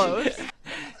pretty close.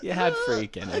 You had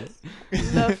freak in it.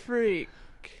 Le Freak.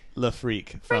 Le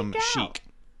Freak from Chic.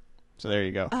 So there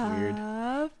you go. Weird.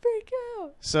 Freak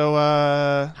out. So,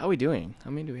 how are we doing?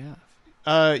 How many do we have?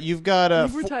 You've got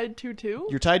we're tied 2-2.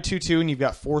 You're tied 2-2, and you've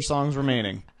got 4 songs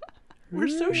remaining. We're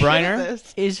so shit at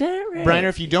this. Is that right? Briner,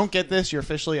 if you don't get this, you're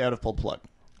officially out of Pull the Plug.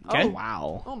 Okay. Oh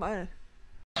wow. Oh my.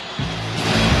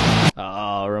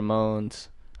 Oh, Ramones.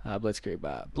 Blitzkrieg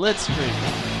Bob. Blitzkrieg.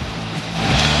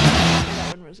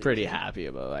 Pretty happy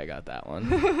about I got that one.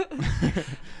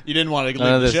 You didn't want to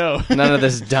leave the show. None of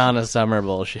this Donna Summer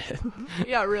bullshit.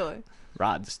 Yeah, really.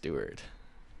 Rod Stewart.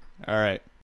 All right.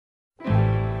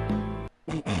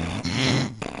 Look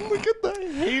at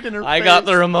the hate in her face. I got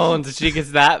the Ramones. She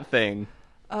gets that thing.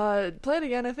 Play it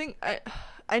again. I think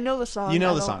I know the song. You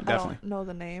know the song, definitely. I don't know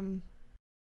the name.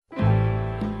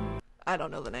 I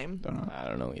don't know the name. I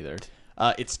don't know either.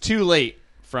 It's Too Late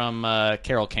from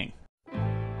Carole King.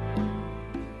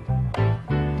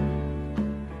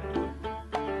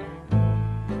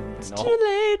 It's too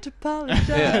late to apologize.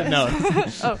 Yeah, no.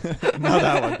 Oh. Not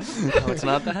that one. Oh, it's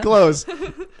not that? Close.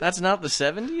 That's not the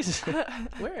 70s?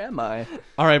 Where am I?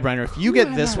 All right, Briner, if you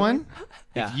get this one,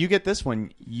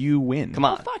 you win. Come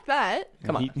on. Oh, fuck that.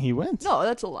 Come on. He wins. No,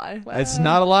 that's a lie. It's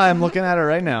not a lie. I'm looking at it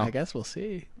right now. I guess we'll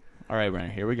see. All right,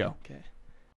 Briner, here we go. Okay.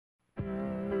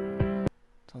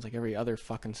 Sounds like every other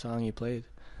fucking song you played.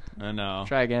 I know.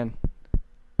 Try again.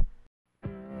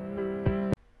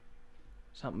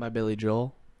 Something by Billy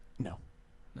Joel? No.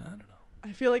 No, I don't know.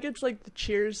 I feel like it's like the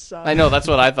Cheers song. I know, that's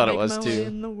what I thought it was Make my too. way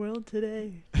in the world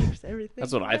today. There's everything.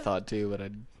 That's what I thought too,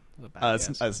 but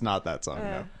it's not that song.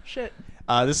 No. Shit.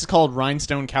 This is called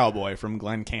Rhinestone Cowboy from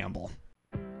Glenn Campbell.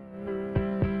 Of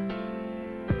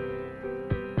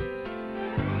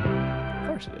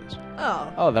course it is.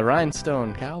 Oh, the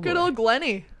Rhinestone Cowboy. good old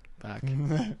Glenny. Back.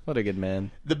 What a good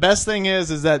man. The best thing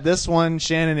is that this one,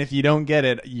 Shannon, if you don't get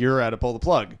it, you're out of Pull the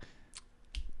Plug.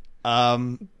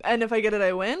 And if I get it,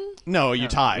 I win? No, you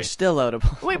tie. You're still out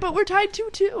of... Wait, but we're tied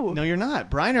 2-2. No, you're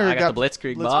not. Briner I got the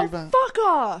Blitzkrieg Bob. Fuck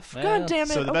off. Well, God damn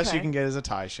it. So the best Okay. you can get is a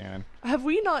tie, Shannon. Have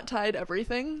we not tied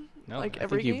everything? No, like I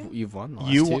every think game? you've won the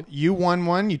last two. You won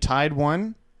one, you tied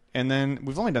one, and then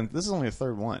we've only done... This is only a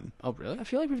third one. Oh, really? I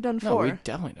feel like we've done 4. No, we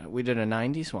definitely we did a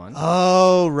 90s one.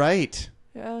 Oh, right.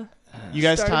 Yeah. You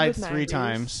guys Started tied with 3 90s.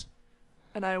 times.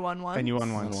 And I won once. And you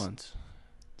won once. once.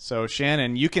 So,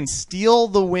 Shannon, you can steal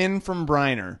the win from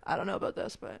Briner. I don't know about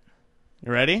this, but...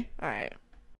 You ready? All right.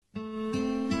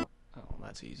 Oh,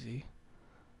 that's easy.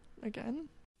 Again?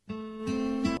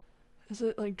 Is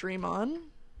it like Dream On?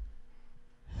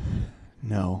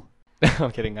 No.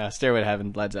 I'm kidding. Stairway to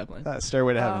Heaven, Led Zeppelin.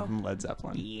 Stairway to Heaven from Led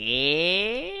Zeppelin.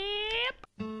 Yep.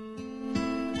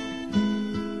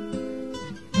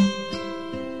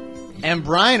 And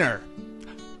Briner,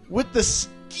 with the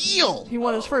steal. He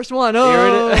won his first one.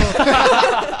 Oh.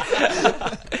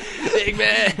 Big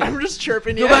man. I'm just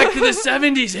chirping you. Go back to the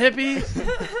 70s, hippie.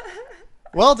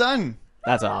 Well done.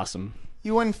 That's awesome.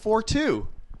 You won 4-2.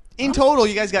 In total,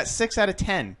 you guys got 6 out of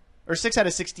 10. Or 6 out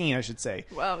of 16, I should say.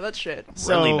 Wow, that's shit.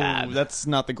 So, really bad. That's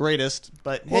not the greatest,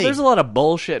 but Well, hey, there's a lot of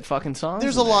bullshit fucking songs.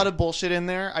 there's a lot of bullshit in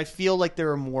there. I feel like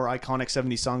there are more iconic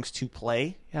 70s songs to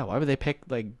play. Yeah, why would they pick,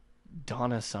 like,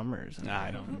 Donna Summers?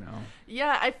 I don't know.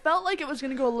 Yeah, I felt like it was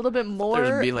going to go a little bit more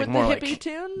There'd be, like, with more, the like, hippie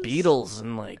tunes. Beatles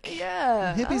and, like...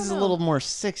 Yeah. I Hippies don't is a know. little more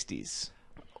 60s.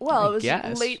 Well, I it was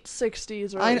guess. late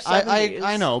 60s or I 70s.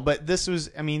 I know, but this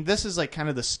is like kind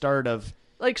of the start of...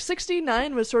 Like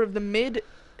 69 was sort of the mid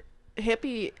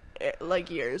hippie like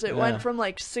years. It went from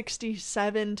like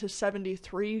 67 to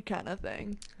 73 kind of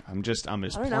thing. I'm just I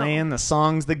don't playing know. the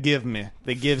songs that gives me.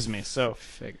 So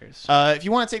Figures. if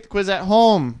you want to take the quiz at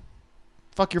home,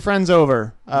 fuck your friends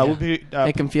over. We'll be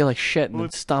Make them feel like shit and then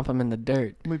stomp them in the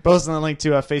dirt. we posting the link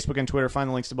to Facebook and Twitter. Find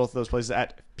the links to both of those places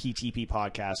at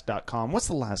ptppodcast.com. What's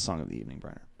the last song of the evening,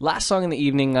 Brenner? Last song in the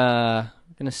evening,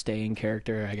 gonna stay in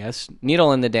character, I guess.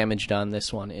 Needle and the Damage Done.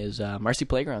 This one is Marcy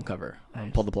Playground cover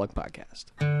on Pull the Plug podcast.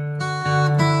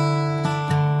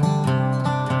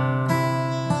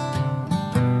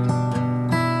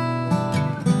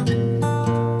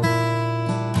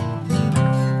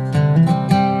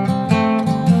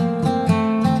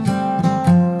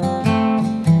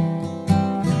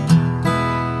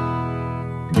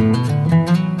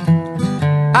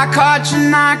 I caught you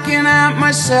knocking at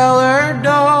my cellar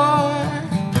door.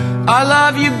 I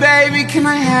love you, baby, can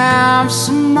I have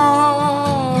some more?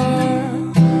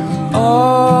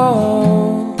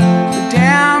 Oh, the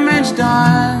damage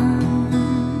done.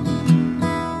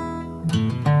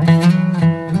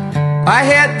 I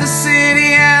hit the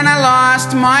city and I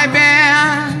lost my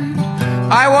band.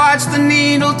 I watched the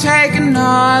needle take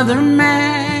another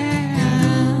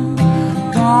man.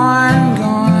 Gone,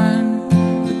 gone,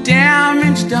 the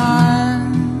damage done.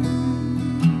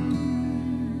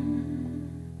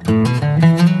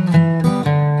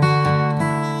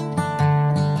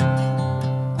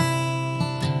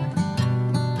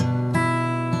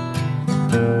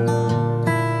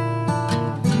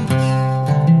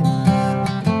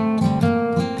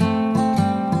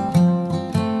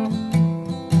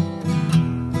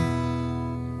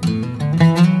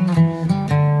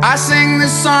 I sing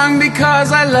this song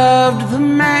because I loved the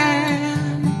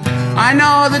man. I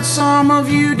know that some of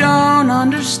you don't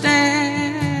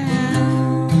understand.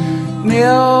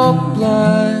 Milk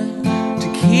blood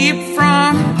to keep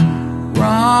from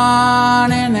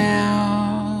running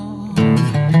out.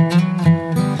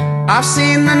 I've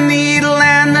seen the needle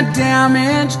and the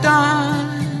damage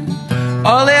done.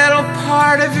 A little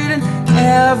part of it in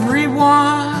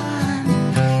everyone.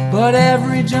 But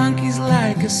every junkie's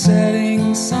like a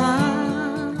setting sun.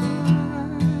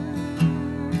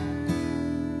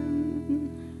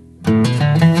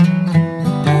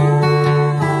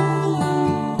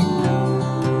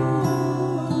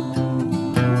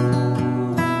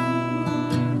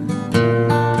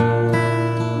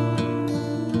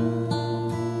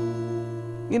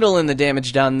 Needle and the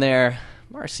damage done there.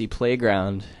 Marcy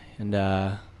Playground. And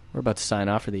we're about to sign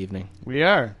off for the evening. We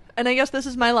are. And I guess this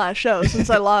is my last show since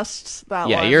I lost that one.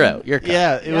 Yeah, you're out. You're cut.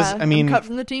 Yeah, it was. I mean, I'm cut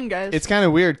from the team, guys. It's kind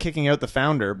of weird kicking out the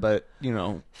founder, but you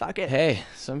know, fuck it. Hey,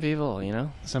 some people, you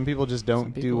know, some people just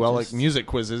don't do well at music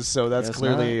quizzes, so that's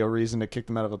clearly a reason to kick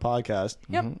them out of a podcast.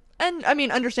 Yep, and I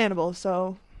mean, understandable.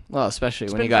 So. Well,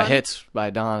 especially when you got hits by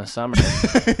Donna Summer.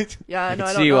 Yeah, I know.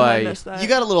 I see don't know why I missed that. You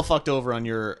got a little fucked over on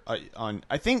your on.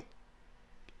 I think.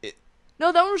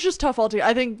 No, that one was just tough altogether.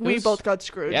 I think we both got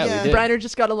screwed. Yeah, we did. Briner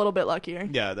just got a little bit luckier.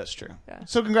 Yeah, that's true. Yeah.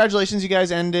 So congratulations, you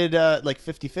guys ended like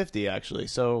 50-50 actually.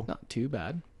 So not too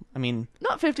bad. I mean,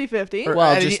 not 50-50. Well,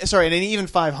 at an even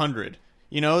 500.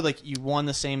 You know, like you won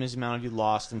the same as amount you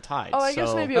lost and tied. Oh, I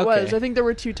guess maybe it was. I think there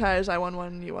were 2 ties. I won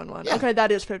 1, you won 1. Yeah. Okay,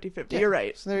 that is 50-50. Yeah. You're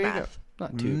right. So there you go.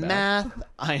 Not too bad. Math.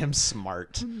 I am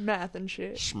smart. Math and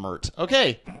shit. Smart.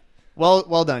 Okay.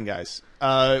 Well done, guys.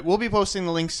 We'll be posting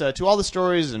the links to all the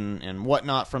stories and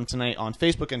whatnot from tonight on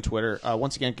Facebook and Twitter.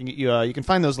 Once again, you can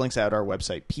find those links at our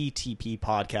website,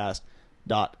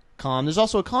 ptppodcast.com. There's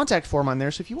also a contact form on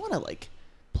there, so if you want to like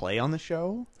play on the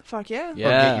show, fuck yeah, or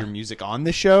get your music on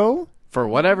the show for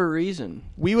whatever reason,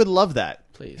 we would love that.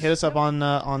 Please hit us up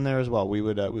on there as well. We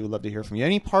would love to hear from you.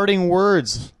 Any parting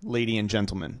words, lady and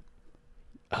gentlemen?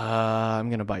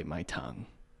 I'm gonna bite my tongue.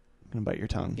 Gonna bite your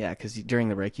tongue. Yeah, because during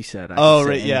the break you said.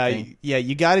 Right. Yeah.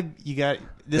 You got.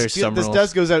 This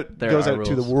goes out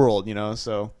to the world. You know,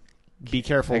 so be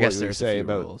careful what you say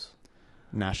about rules.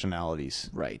 Nationalities.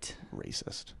 Right.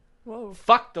 Racist. Whoa.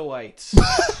 Fuck the whites.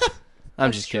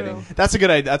 I'm just kidding. That's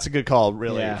a good call.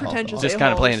 Really. Yeah. Pretentious. Just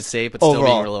kind of playing it safe, but overall,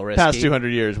 still being a little risky. Past 200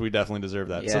 years, we definitely deserve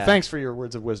that. Yeah. So thanks for your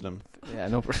words of wisdom. Yeah.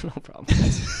 No problem.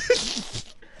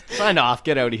 Sign off.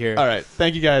 Get out of here. All right.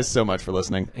 Thank you guys so much for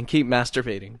listening. And keep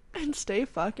masturbating. And stay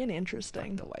fucking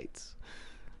interesting. Fuck the whites.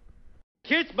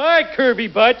 Kiss my Kirby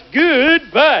butt.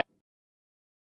 Goodbye.